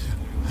plus.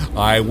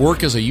 I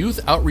work as a youth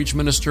outreach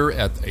minister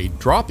at a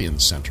drop-in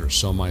center,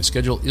 so my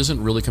schedule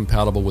isn't really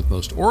compatible with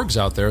most orgs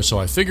out there, so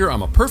I figure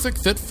I'm a perfect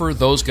fit for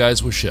those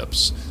guys with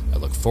ships. I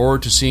look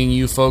forward to seeing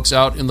you folks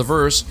out in the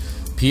verse.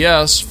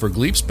 P.S. For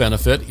Gleep's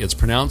benefit, it's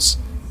pronounced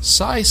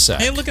Sisek.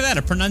 Hey, look at that,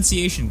 a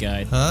pronunciation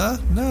guide. Huh?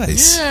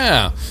 Nice.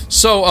 Yeah.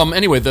 So,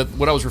 anyway,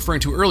 what I was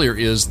referring to earlier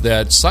is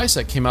that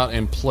Sisek came out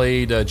and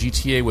played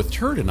GTA with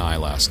Turd and I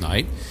last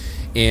night,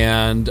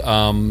 and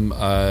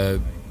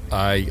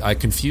I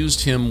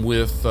confused him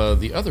with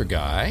the other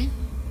guy,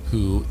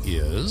 who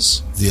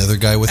is... The other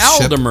guy with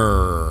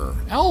Aldemer.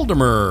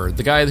 Aldemer,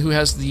 the guy who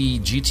has the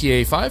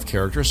GTA 5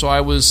 character. So I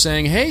was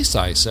saying, hey,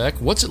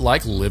 Sisek, what's it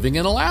like living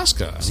in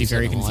Alaska? He's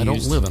very confused. I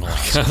don't live in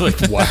Alaska.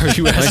 Like, why are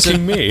you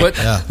asking me?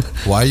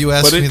 Why are you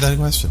asking me that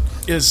question?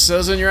 It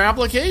says in your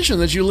application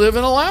that you live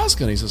in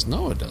Alaska. And he says,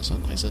 no, it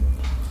doesn't. I said,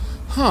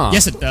 huh.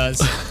 Yes, it does.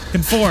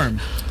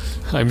 Conform.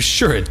 I'm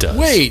sure it does.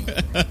 Wait,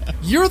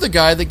 you're the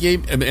guy that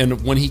gave...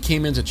 And when he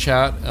came into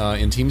chat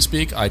in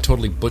TeamSpeak, I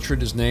totally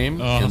butchered his name,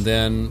 and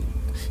then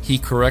he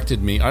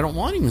corrected me. I don't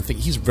want to even think...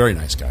 He's a very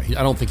nice guy.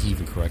 I don't think he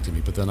even corrected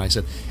me, but then I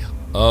said,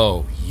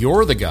 oh,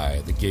 you're the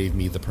guy that gave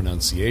me the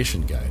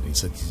pronunciation guide. And he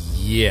said,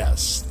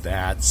 yes,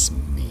 that's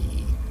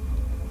me.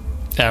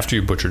 After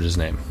you butchered his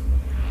name.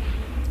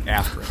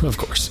 After. Of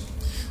course.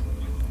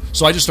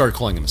 So I just started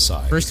calling him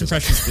Aside. First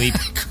impressions,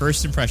 Gleep.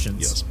 First impressions.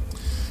 Yes.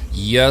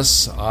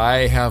 Yes,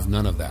 I have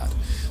none of that.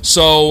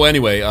 So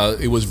anyway,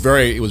 it was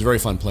very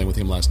fun playing with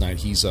him last night.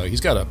 He's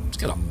got a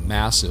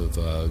massive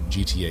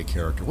GTA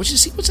character. Which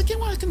again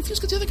why I was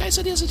confused because the other guy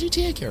said he has a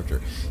GTA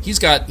character. He's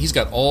got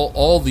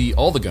all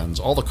the guns,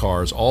 all the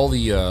cars, all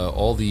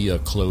the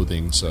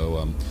clothing.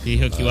 So did he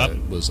hook you up?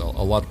 It was a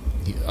lot.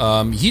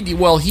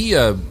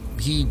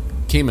 He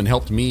came and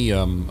helped me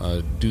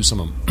do some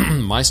of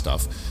my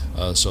stuff.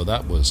 So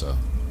that was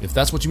if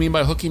that's what you mean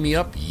by hooking me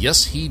up,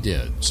 yes, he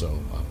did.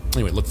 So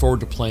anyway, look forward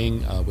to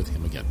playing with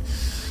him again.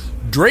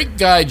 Drake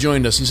Guy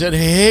joined us. He said,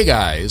 hey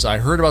guys, I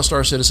heard about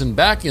Star Citizen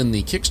back in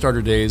the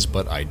Kickstarter days,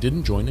 but I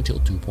didn't join until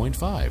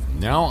 2.5.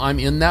 Now I'm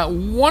in that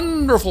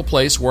wonderful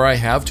place where I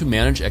have to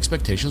manage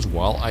expectations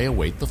while I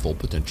await the full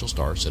potential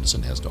Star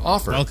Citizen has to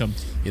offer. Welcome.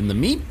 In the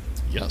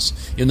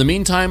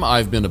meantime,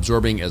 I've been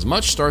absorbing as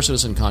much Star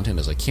Citizen content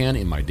as I can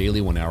in my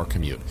daily 1-hour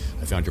commute.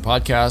 I found your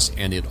podcast,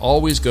 and it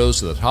always goes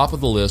to the top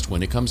of the list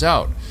when it comes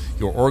out.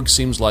 Your org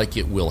seems like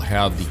it will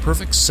have the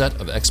perfect set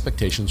of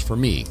expectations for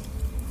me.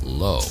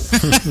 Low.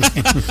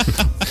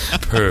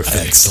 Perfect.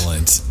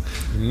 Excellent.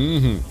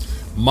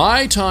 Mm-hmm.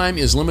 My time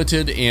is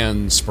limited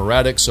and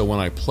sporadic, so when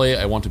I play,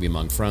 I want to be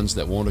among friends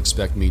that won't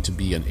expect me to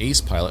be an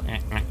ace pilot.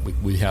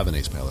 We have an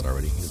ace pilot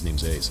already. His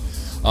name's Ace.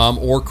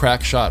 Or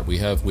crack shot. We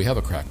have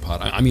a crackpot.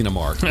 I mean a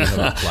mark. We have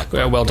a black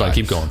well done.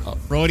 Keep going.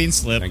 Freudian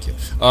slip. Thank you.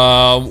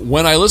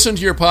 When I listen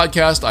to your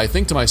podcast, I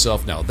think to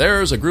myself, now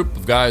there's a group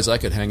of guys I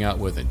could hang out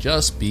with and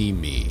just be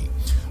me.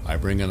 I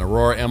bring an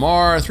Aurora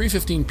MR,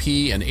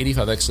 315P, and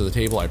 85X to the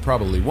table. I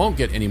probably won't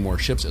get any more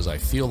ships as I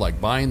feel like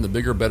buying the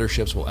bigger, better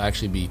ships will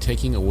actually be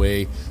taking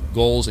away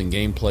goals and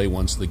gameplay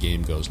once the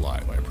game goes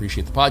live. I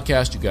appreciate the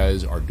podcast. You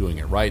guys are doing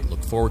it right.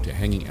 Look forward to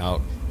hanging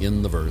out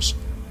in the verse.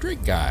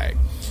 Drake Guy.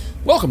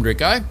 Welcome, Drake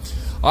Guy.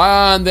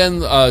 And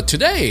then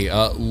today,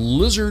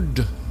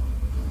 Lizard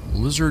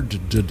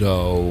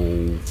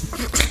Dodo.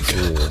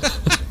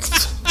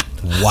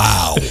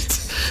 Wow.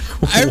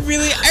 I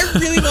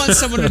really want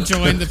someone to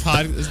join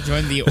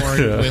the org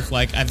with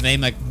like a name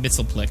like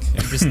Mitzelplick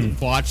and just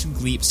watch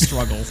Gleep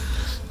struggle.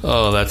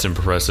 Oh, that's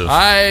impressive.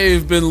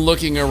 I've been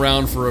looking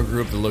around for a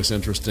group that looks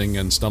interesting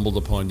and stumbled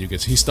upon you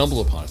guys. He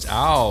stumbled upon us.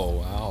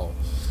 Ow.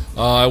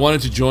 I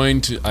want to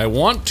join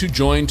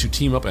to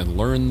team up and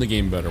learn the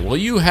game better. Well,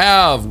 you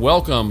have.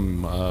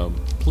 Welcome.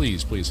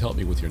 Please help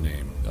me with your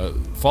name.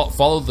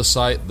 Follow the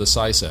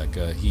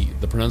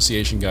SciSec. The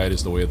pronunciation guide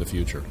is the way of the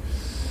future.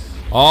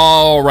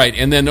 All right,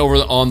 and then over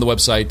on the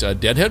website,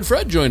 Deadhead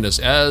Fred joined us,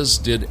 as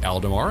did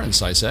Aldemar and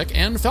SciSec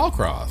and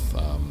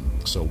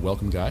Falcroft. So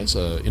welcome, guys.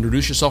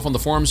 Introduce yourself on the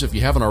forums if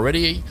you haven't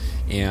already,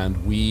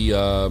 and we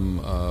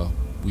will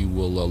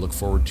look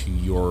forward to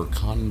your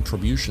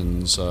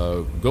contributions.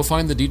 Go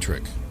find the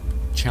Dietrich.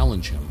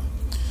 Challenge him.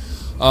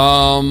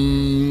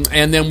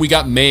 And then we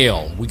got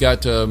mail. We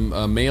got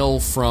mail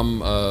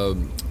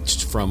from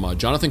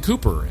Jonathan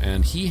Cooper,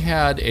 and he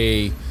had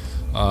a...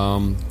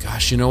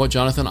 gosh, you know what,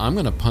 Jonathan? I'm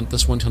going to punt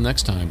this one till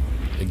next time.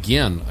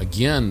 Again,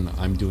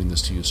 I'm doing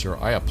this to you, sir.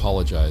 I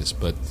apologize,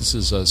 but this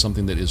is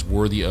something that is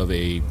worthy of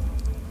a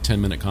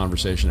 10-minute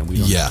conversation, and we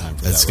don't have time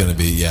for that. This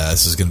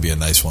is going to be a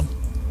nice one.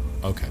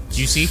 Okay.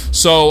 Juicy.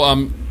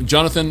 So,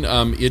 Jonathan,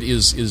 it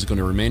is going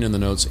to remain in the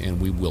notes,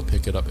 and we will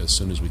pick it up as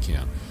soon as we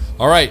can.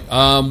 All right,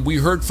 we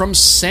heard from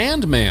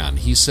Sandman.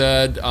 He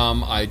said,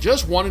 I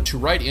just wanted to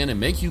write in and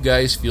make you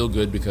guys feel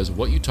good because of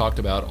what you talked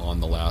about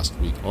on last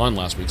week's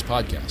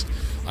podcast.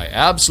 I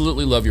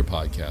absolutely love your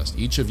podcast.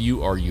 Each of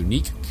you are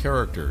unique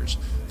characters.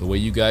 The way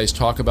you guys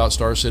talk about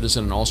Star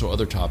Citizen and also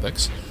other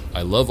topics.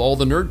 I love all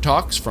the nerd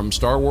talks from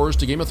Star Wars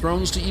to Game of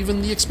Thrones to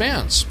even The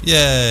Expanse.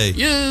 Yay!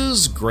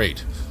 Is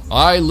great.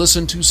 I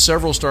listen to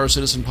several Star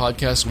Citizen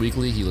podcasts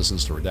weekly. He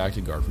listens to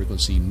Redacted, Guard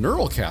Frequency,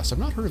 Neuralcast. I've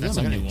not heard of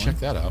them. I gotta check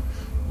that out.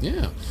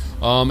 Yeah.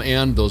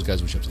 And those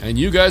guys with ships. And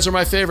you guys are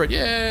my favorite.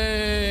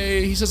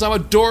 Yay! He says I'm a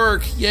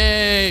dork.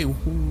 Yay!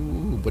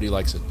 Ooh, but he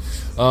likes it.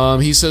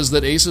 He says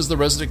that Ace is the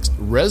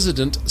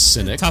resident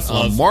cynic. Tough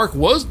love. Mark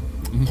was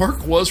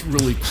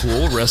really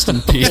cool. Rest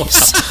in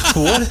peace.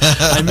 What?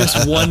 I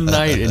missed one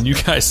night, and you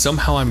guys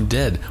somehow I'm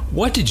dead.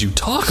 What did you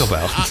talk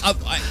about?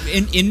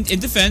 In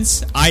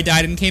defense, I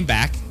died and came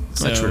back.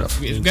 So true enough.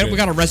 We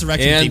got a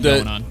resurrection theme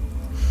going on.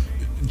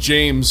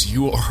 James,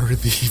 you are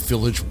the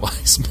village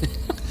wise man.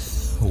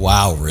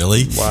 Wow,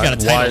 really?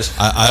 Wise.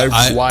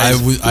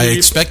 I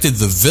expected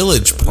the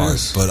village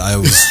part, but I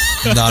was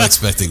not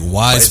expecting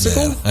wise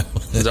man.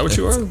 Is that what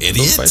you are?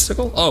 Idiot?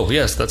 Bicycle? Oh,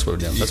 yes, that's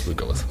what we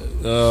go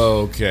with.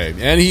 Okay.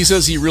 And he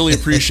says he really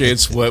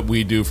appreciates what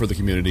we do for the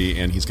community,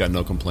 and he's got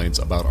no complaints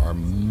about our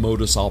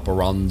modus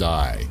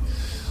operandi.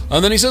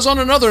 And then he says, on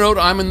another note,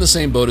 I'm in the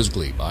same boat as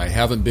Gleep. I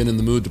haven't been in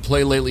the mood to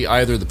play lately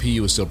either. The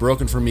PU is still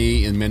broken for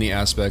me in many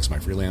aspects. My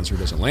freelancer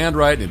doesn't land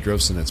right, and it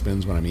drifts and it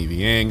spins when I'm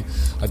EVing.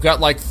 I've got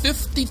like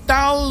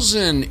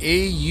 50,000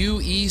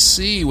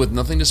 AUEC with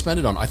nothing to spend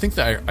it on. I think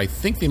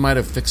they might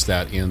have fixed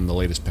that in the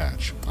latest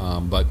patch.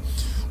 But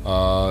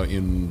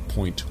in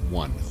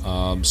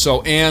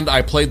 0.1. And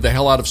I played the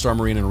hell out of Star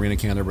Marine and Arena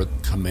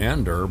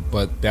Commander,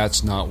 but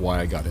that's not why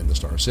I got into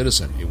Star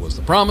Citizen. It was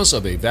the promise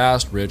of a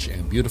vast, rich,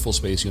 and beautiful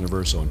space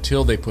universe, so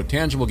until they put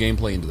tangible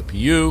gameplay into the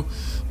PU,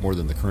 more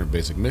than the current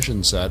basic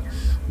mission set,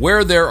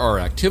 where there are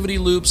activity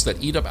loops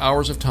that eat up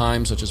hours of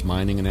time, such as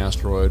mining an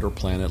asteroid or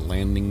planet,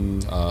 landing,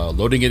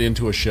 loading it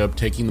into a ship,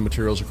 taking the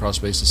materials across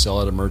space to sell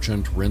at a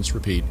merchant, rinse,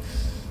 repeat,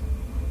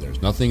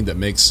 there's nothing that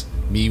makes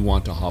me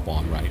want to hop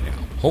on right now.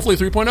 Hopefully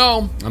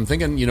 3.0, I'm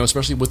thinking,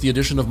 especially with the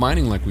addition of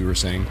mining like we were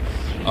saying,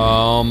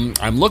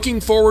 I'm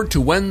looking forward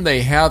to when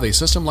they have a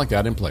system like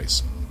that in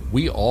place.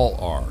 We all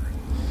are.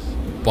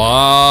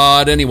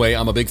 But anyway,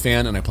 I'm a big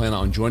fan, and I plan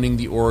on joining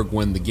the org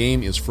when the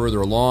game is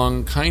further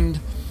along. Kind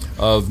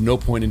of no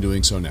point in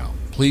doing so now.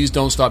 Please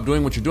don't stop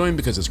doing what you're doing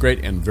because it's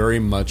great and very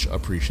much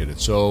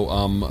appreciated.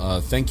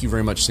 So thank you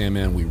very much,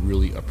 Sandman. We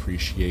really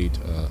appreciate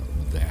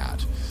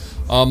that.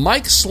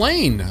 Mike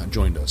Slane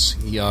joined us,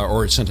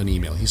 or sent an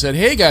email. He said,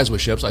 "Hey guys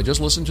with ships, I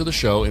just listened to the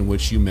show in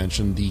which you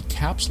mentioned the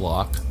caps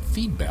lock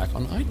feedback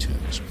on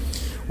iTunes.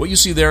 What you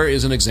see there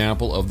is an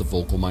example of the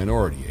vocal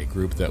minority, a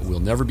group that will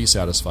never be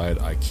satisfied.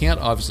 I can't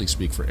obviously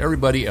speak for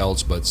everybody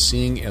else, but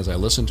seeing as I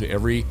listen to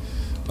every...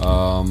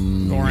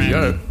 Goran. You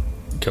gotta,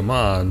 come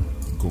on.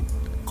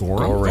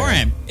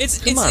 Goran. It's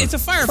a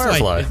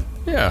Firefly.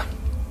 Yeah.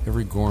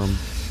 Every Gorm.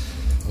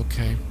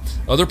 Okay.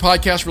 Other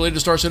podcasts related to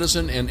Star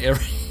Citizen and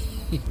every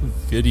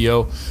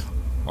video...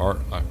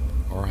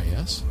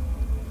 RIS?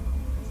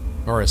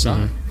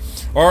 RSI?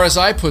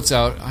 RSI puts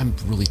out. I'm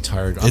really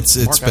tired. It's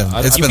been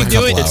a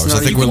couple hours. I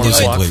think we're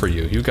losing sleep for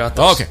you. You got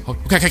this. Okay.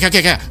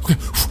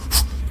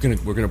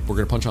 We're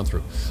gonna punch on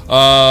through.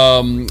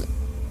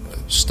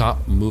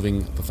 Stop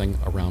moving the thing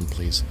around,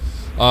 please.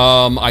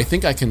 I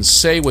think I can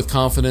say with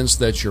confidence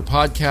that your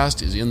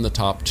podcast is in the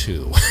top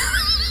 2.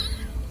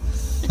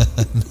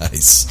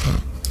 Nice.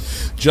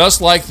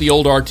 Just like the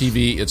old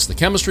RTV, it's the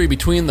chemistry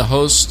between the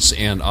hosts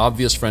and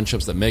obvious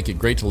friendships that make it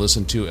great to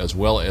listen to, as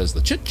well as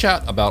the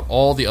chit-chat about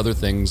all the other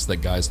things that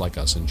guys like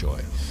us enjoy.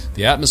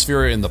 The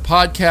atmosphere in the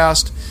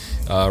podcast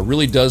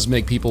really does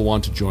make people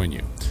want to join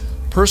you.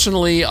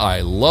 Personally, I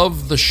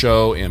love the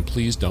show, and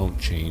please don't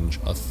change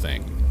a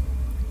thing."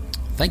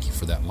 Thank you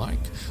for that, Mike.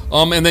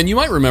 And then you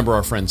might remember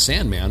our friend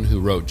Sandman, who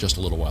wrote just a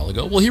little while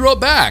ago. Well, he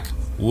wrote back.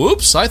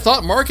 "Whoops, I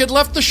thought Mark had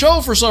left the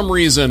show for some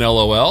reason,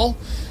 LOL.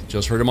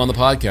 Just heard him on the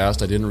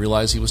podcast. I didn't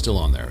realize he was still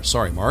on there.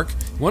 Sorry, Mark.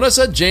 When I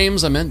said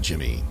James, I meant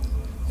Jimmy.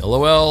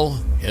 LOL,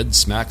 head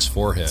smacks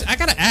forehead." I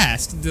gotta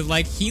ask, did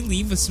he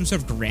leave with some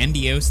sort of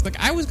grandiose?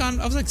 I was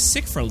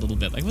sick for a little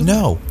bit.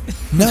 No,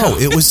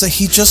 it was that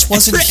he just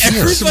wasn't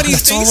here.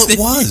 That's all it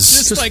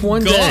was. Just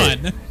one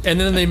gone. day, and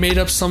then they made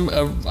up some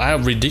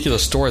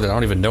ridiculous story that I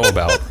don't even know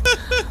about.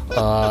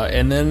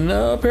 And then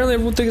apparently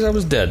everyone thinks I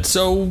was dead.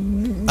 So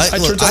I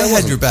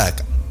had your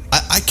back.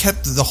 I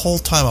kept the whole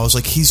time. I was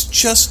like, he's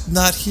just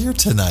not here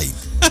tonight.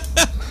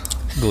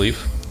 Gleep.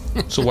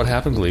 So what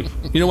happened, Gleep?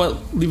 You know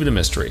what? Leave it a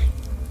mystery.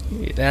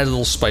 It adds a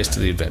little spice to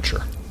the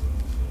adventure.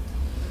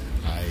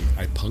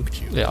 I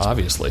punked you. Yeah,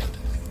 obviously.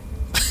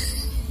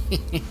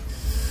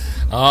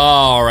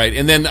 All right,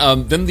 and then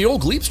the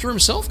old Gleepster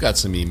himself got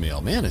some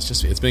email. Man,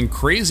 it's been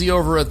crazy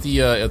over at the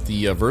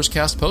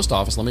Versecast post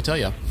office. Let me tell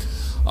you,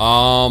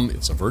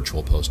 it's a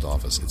virtual post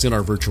office. It's in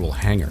our virtual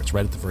hangar. It's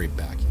right at the very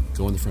back. You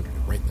go in the front,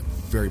 right in the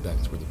very back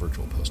is where the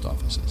virtual post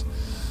office is.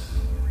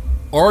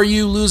 "Are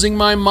you losing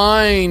my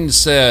mind?"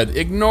 said,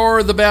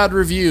 "Ignore the bad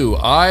review.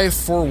 I,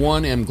 for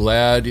one, am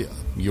glad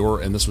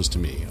and this was to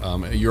me,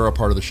 you're a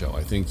part of the show.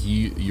 I think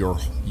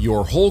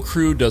your whole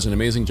crew does an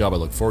amazing job. I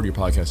look forward to your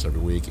podcast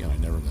every week, and I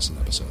never miss an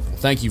episode." Well,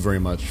 thank you very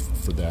much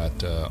for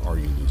that. Are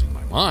you losing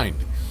my mind?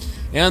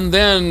 And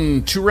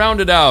then, to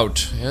round it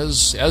out,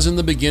 as in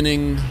the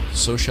beginning,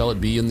 so shall it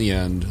be in the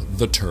end,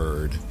 the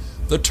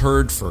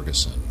Turd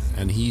Ferguson.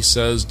 And he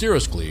says,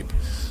 "Dearest Gleep,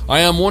 I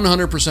am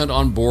 100%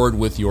 on board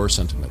with your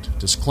sentiment.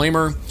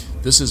 Disclaimer,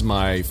 this is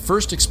my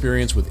first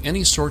experience with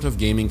any sort of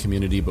gaming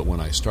community, but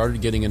when I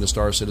started getting into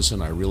Star Citizen,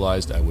 I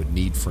realized I would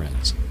need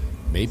friends.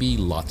 Maybe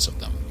lots of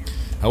them.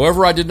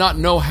 However, I did not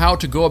know how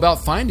to go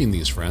about finding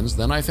these friends.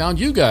 Then I found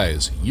you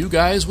guys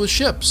with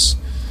ships.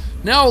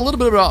 Now, a little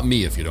bit about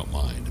me, if you don't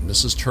mind.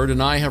 Mrs. Turd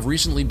and I have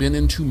recently been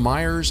into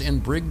Myers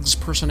and Briggs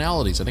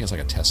personalities. I think it's like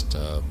a test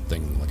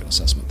thing, like an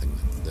assessment thing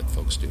that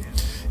folks do.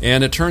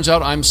 And it turns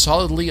out I'm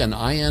solidly an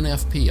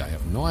INFP. I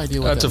have no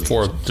idea what that means. That's a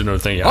four-to-know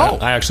thing. Yeah,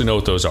 I actually know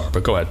what those are,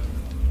 but go ahead.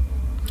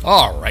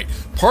 All right.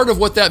 Part of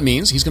what that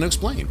means, he's going to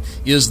explain,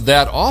 is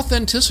that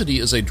authenticity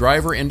is a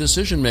driver and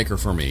decision maker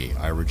for me.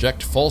 I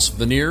reject false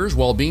veneers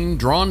while being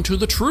drawn to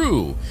the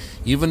true,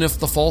 even if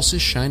the false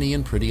is shiny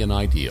and pretty and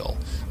ideal.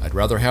 I'd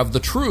rather have the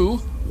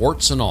true,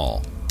 warts and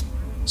all.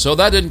 So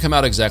that didn't come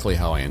out exactly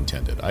how I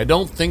intended. I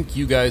don't think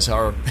you guys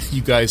are...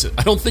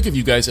 I don't think of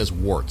you guys as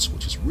warts,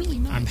 which is really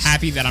nice. I'm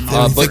happy that I'm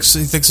not...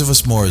 He thinks of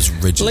us more as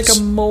ridges. Like a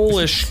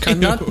mole-ish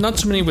kind. Not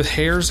so many with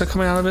hairs that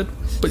come out of it.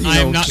 But I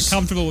am not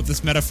comfortable with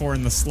this metaphor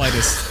in the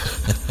slightest.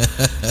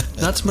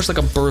 Not so much like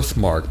a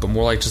birthmark, but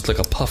more like just like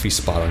a puffy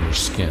spot on your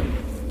skin.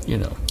 You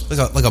know.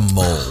 Like a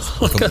mole,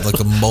 like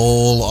a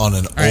mole on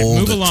an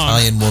old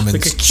Italian woman's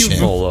like a cute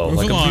chin. mole,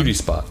 like a beauty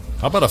spot.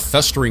 How about a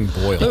festering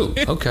boil? Oh,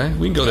 okay,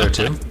 we can go there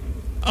too.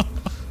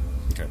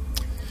 Okay,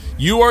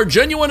 you are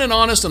genuine and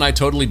honest, and I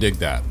totally dig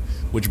that.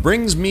 Which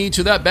brings me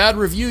to that bad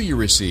review you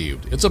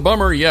received. It's a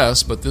bummer,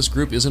 yes, but this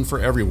group isn't for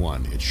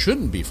everyone. It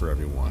shouldn't be for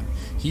everyone.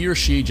 He or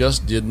she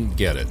just didn't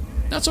get it.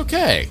 That's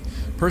okay.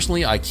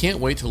 Personally, I can't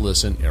wait to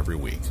listen every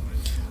week.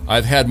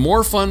 I've had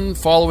more fun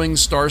following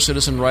Star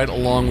Citizen right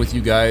along with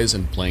you guys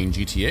and playing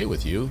GTA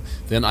with you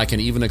than I can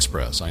even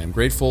express. I am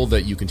grateful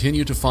that you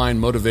continue to find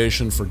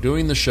motivation for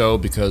doing the show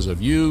because of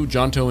you,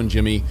 Jonto and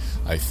Jimmy.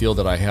 I feel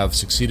that I have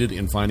succeeded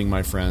in finding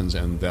my friends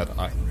and that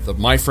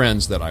my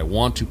friends that I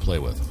want to play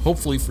with,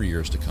 hopefully for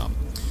years to come.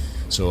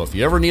 So if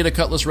you ever need a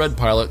Cutlass Red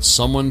pilot,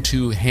 someone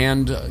to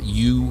hand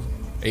you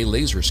a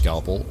laser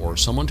scalpel, or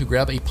someone to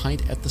grab a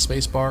pint at the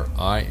space bar,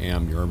 I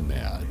am your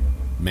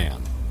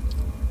man.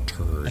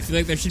 Turd. I feel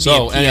like there should be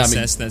a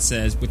PSS that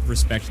says, with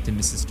respect to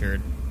Mrs.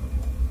 Turd.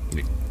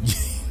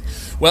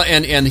 Well,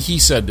 and he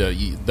said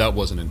that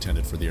wasn't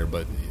intended for the air,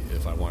 but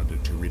if I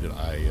wanted to read it,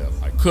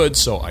 I could,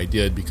 so I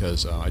did,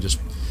 because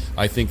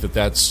I think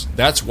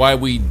that's why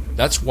we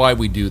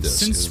do this.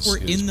 Since we're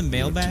in the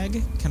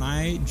mailbag, can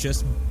I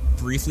just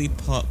briefly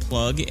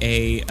plug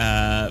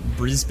a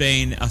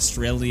Brisbane,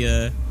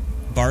 Australia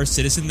bar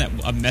citizen that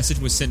a message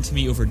was sent to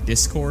me over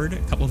Discord a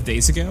couple of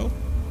days ago?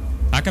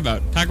 Talk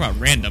about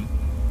random.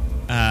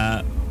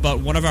 But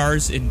one of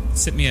ours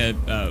sent me a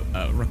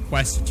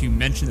request to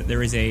mention that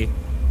there is a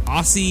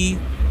Aussie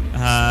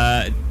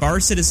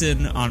bar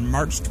citizen on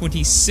March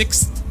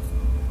 26th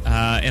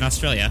in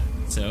Australia.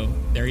 So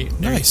there you go.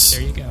 There's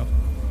your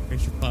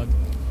plug.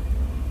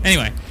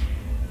 Anyway.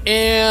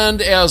 And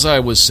as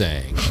I was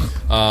saying,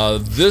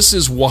 this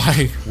is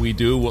why we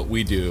do what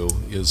we do,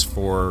 is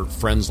for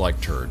friends like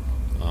Turd.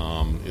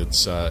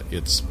 It's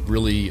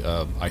really,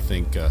 I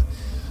think, a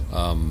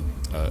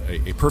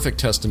perfect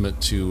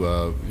testament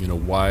to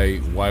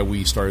why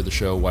we started the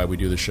show, why we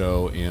do the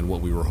show, and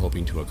what we were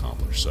hoping to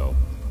accomplish. So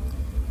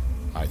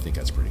I think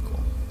that's pretty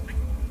cool.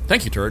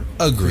 Thank you, Turd.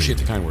 Agreed. Appreciate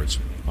the kind words.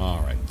 All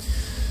right.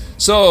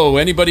 So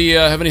anybody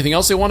have anything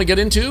else they want to get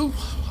into?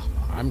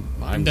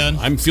 I'm done.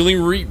 I'm feeling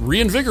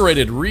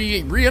reinvigorated,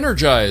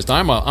 re-energized.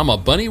 I'm a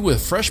bunny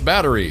with fresh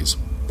batteries.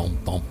 Bum,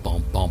 bum,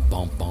 bum, bum,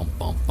 bum, bum,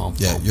 bum, bum.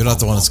 Yeah, you're not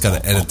the one that's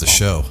got to edit the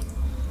show.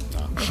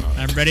 No.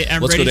 I'm ready.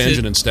 Let's go to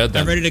Engine instead.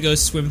 Then I'm ready to go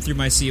swim through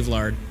my sea of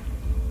lard.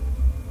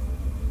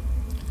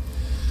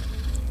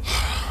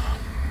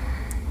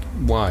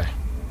 Why?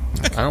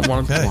 I don't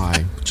want to.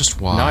 Why? Just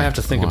why? Now I have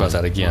to think about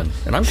that again,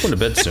 and I'm going to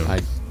bed soon.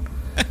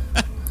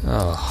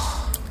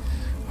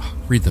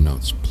 Read the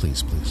notes,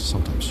 please.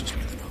 Sometimes just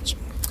read the notes.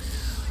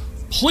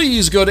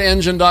 Please go to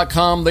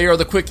engine.com. They are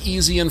the quick,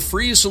 easy, and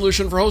free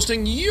solution for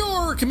hosting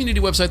your community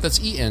website. That's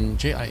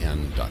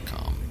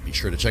enjin.com. Be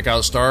sure to check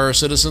out Star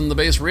Citizen The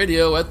Base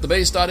Radio at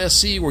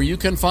thebase.sc, where you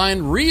can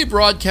find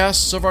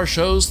rebroadcasts of our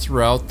shows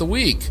throughout the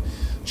week.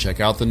 Check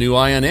out the new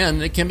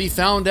INN. It can be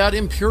found at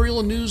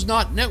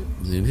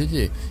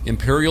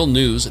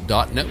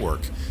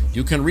imperialnews.network.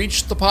 You can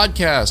reach the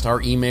podcast.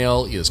 Our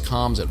email is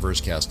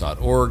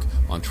comms@versecast.org.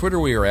 On Twitter,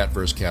 we are at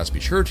Versecast. Be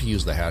sure to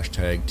use the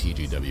hashtag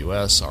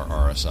TGWS.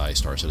 Our RSI,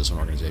 Star Citizen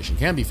Organization,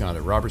 can be found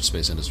at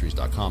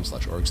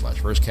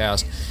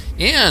robertsspaceindustries.com/Versecast.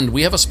 And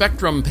we have a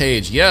Spectrum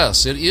page.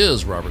 Yes, it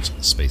is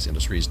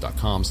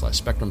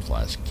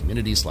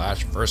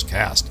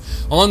robertsspaceindustries.com/spectrum/community/Versecast.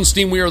 On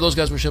Steam, we are Those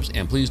Guys with Ships.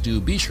 And please do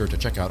be sure to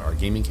check out our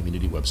gaming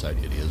community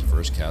website. It is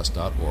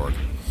versecast.org.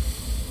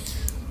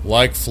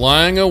 Like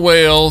flying a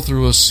whale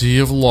through a sea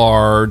of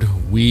lard,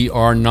 we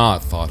are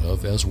not thought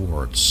of as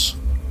warts.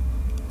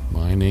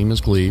 My name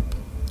is Gleep,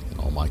 and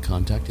all my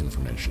contact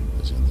information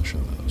is in the show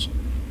notes.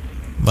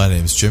 My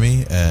name's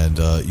Jimmy, and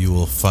you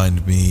will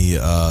find me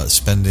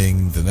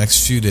spending the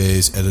next few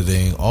days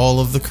editing all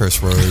of the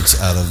curse words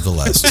out of the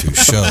last two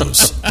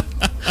shows.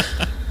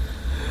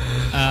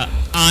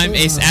 I'm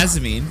Ace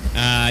Azamin.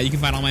 You can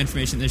find all my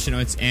information in the show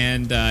notes,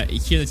 and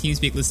hear the team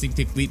speak listening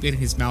to Gleep getting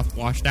his mouth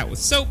washed out with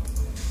soap.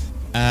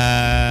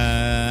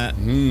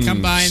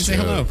 Come by and say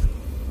hello.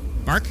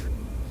 Mark?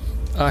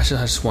 I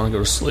just want to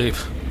go to sleep.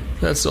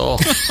 That's all.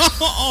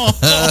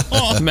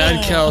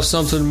 Mad Cow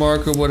something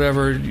Mark or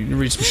whatever. You can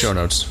read some show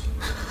notes.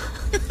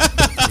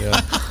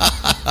 Yeah.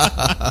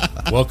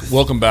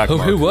 Welcome back,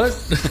 Mark. Who, what?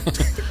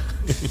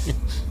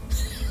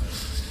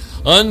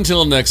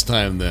 Until next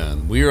time,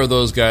 then, we are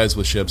Those Guys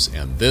with Ships,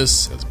 and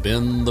this has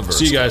been the Versecast.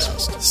 See you guys.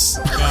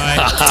 Bye.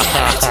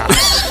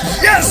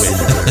 Yes!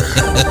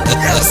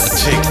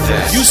 Yes! Take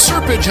that.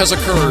 Usurpage has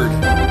occurred.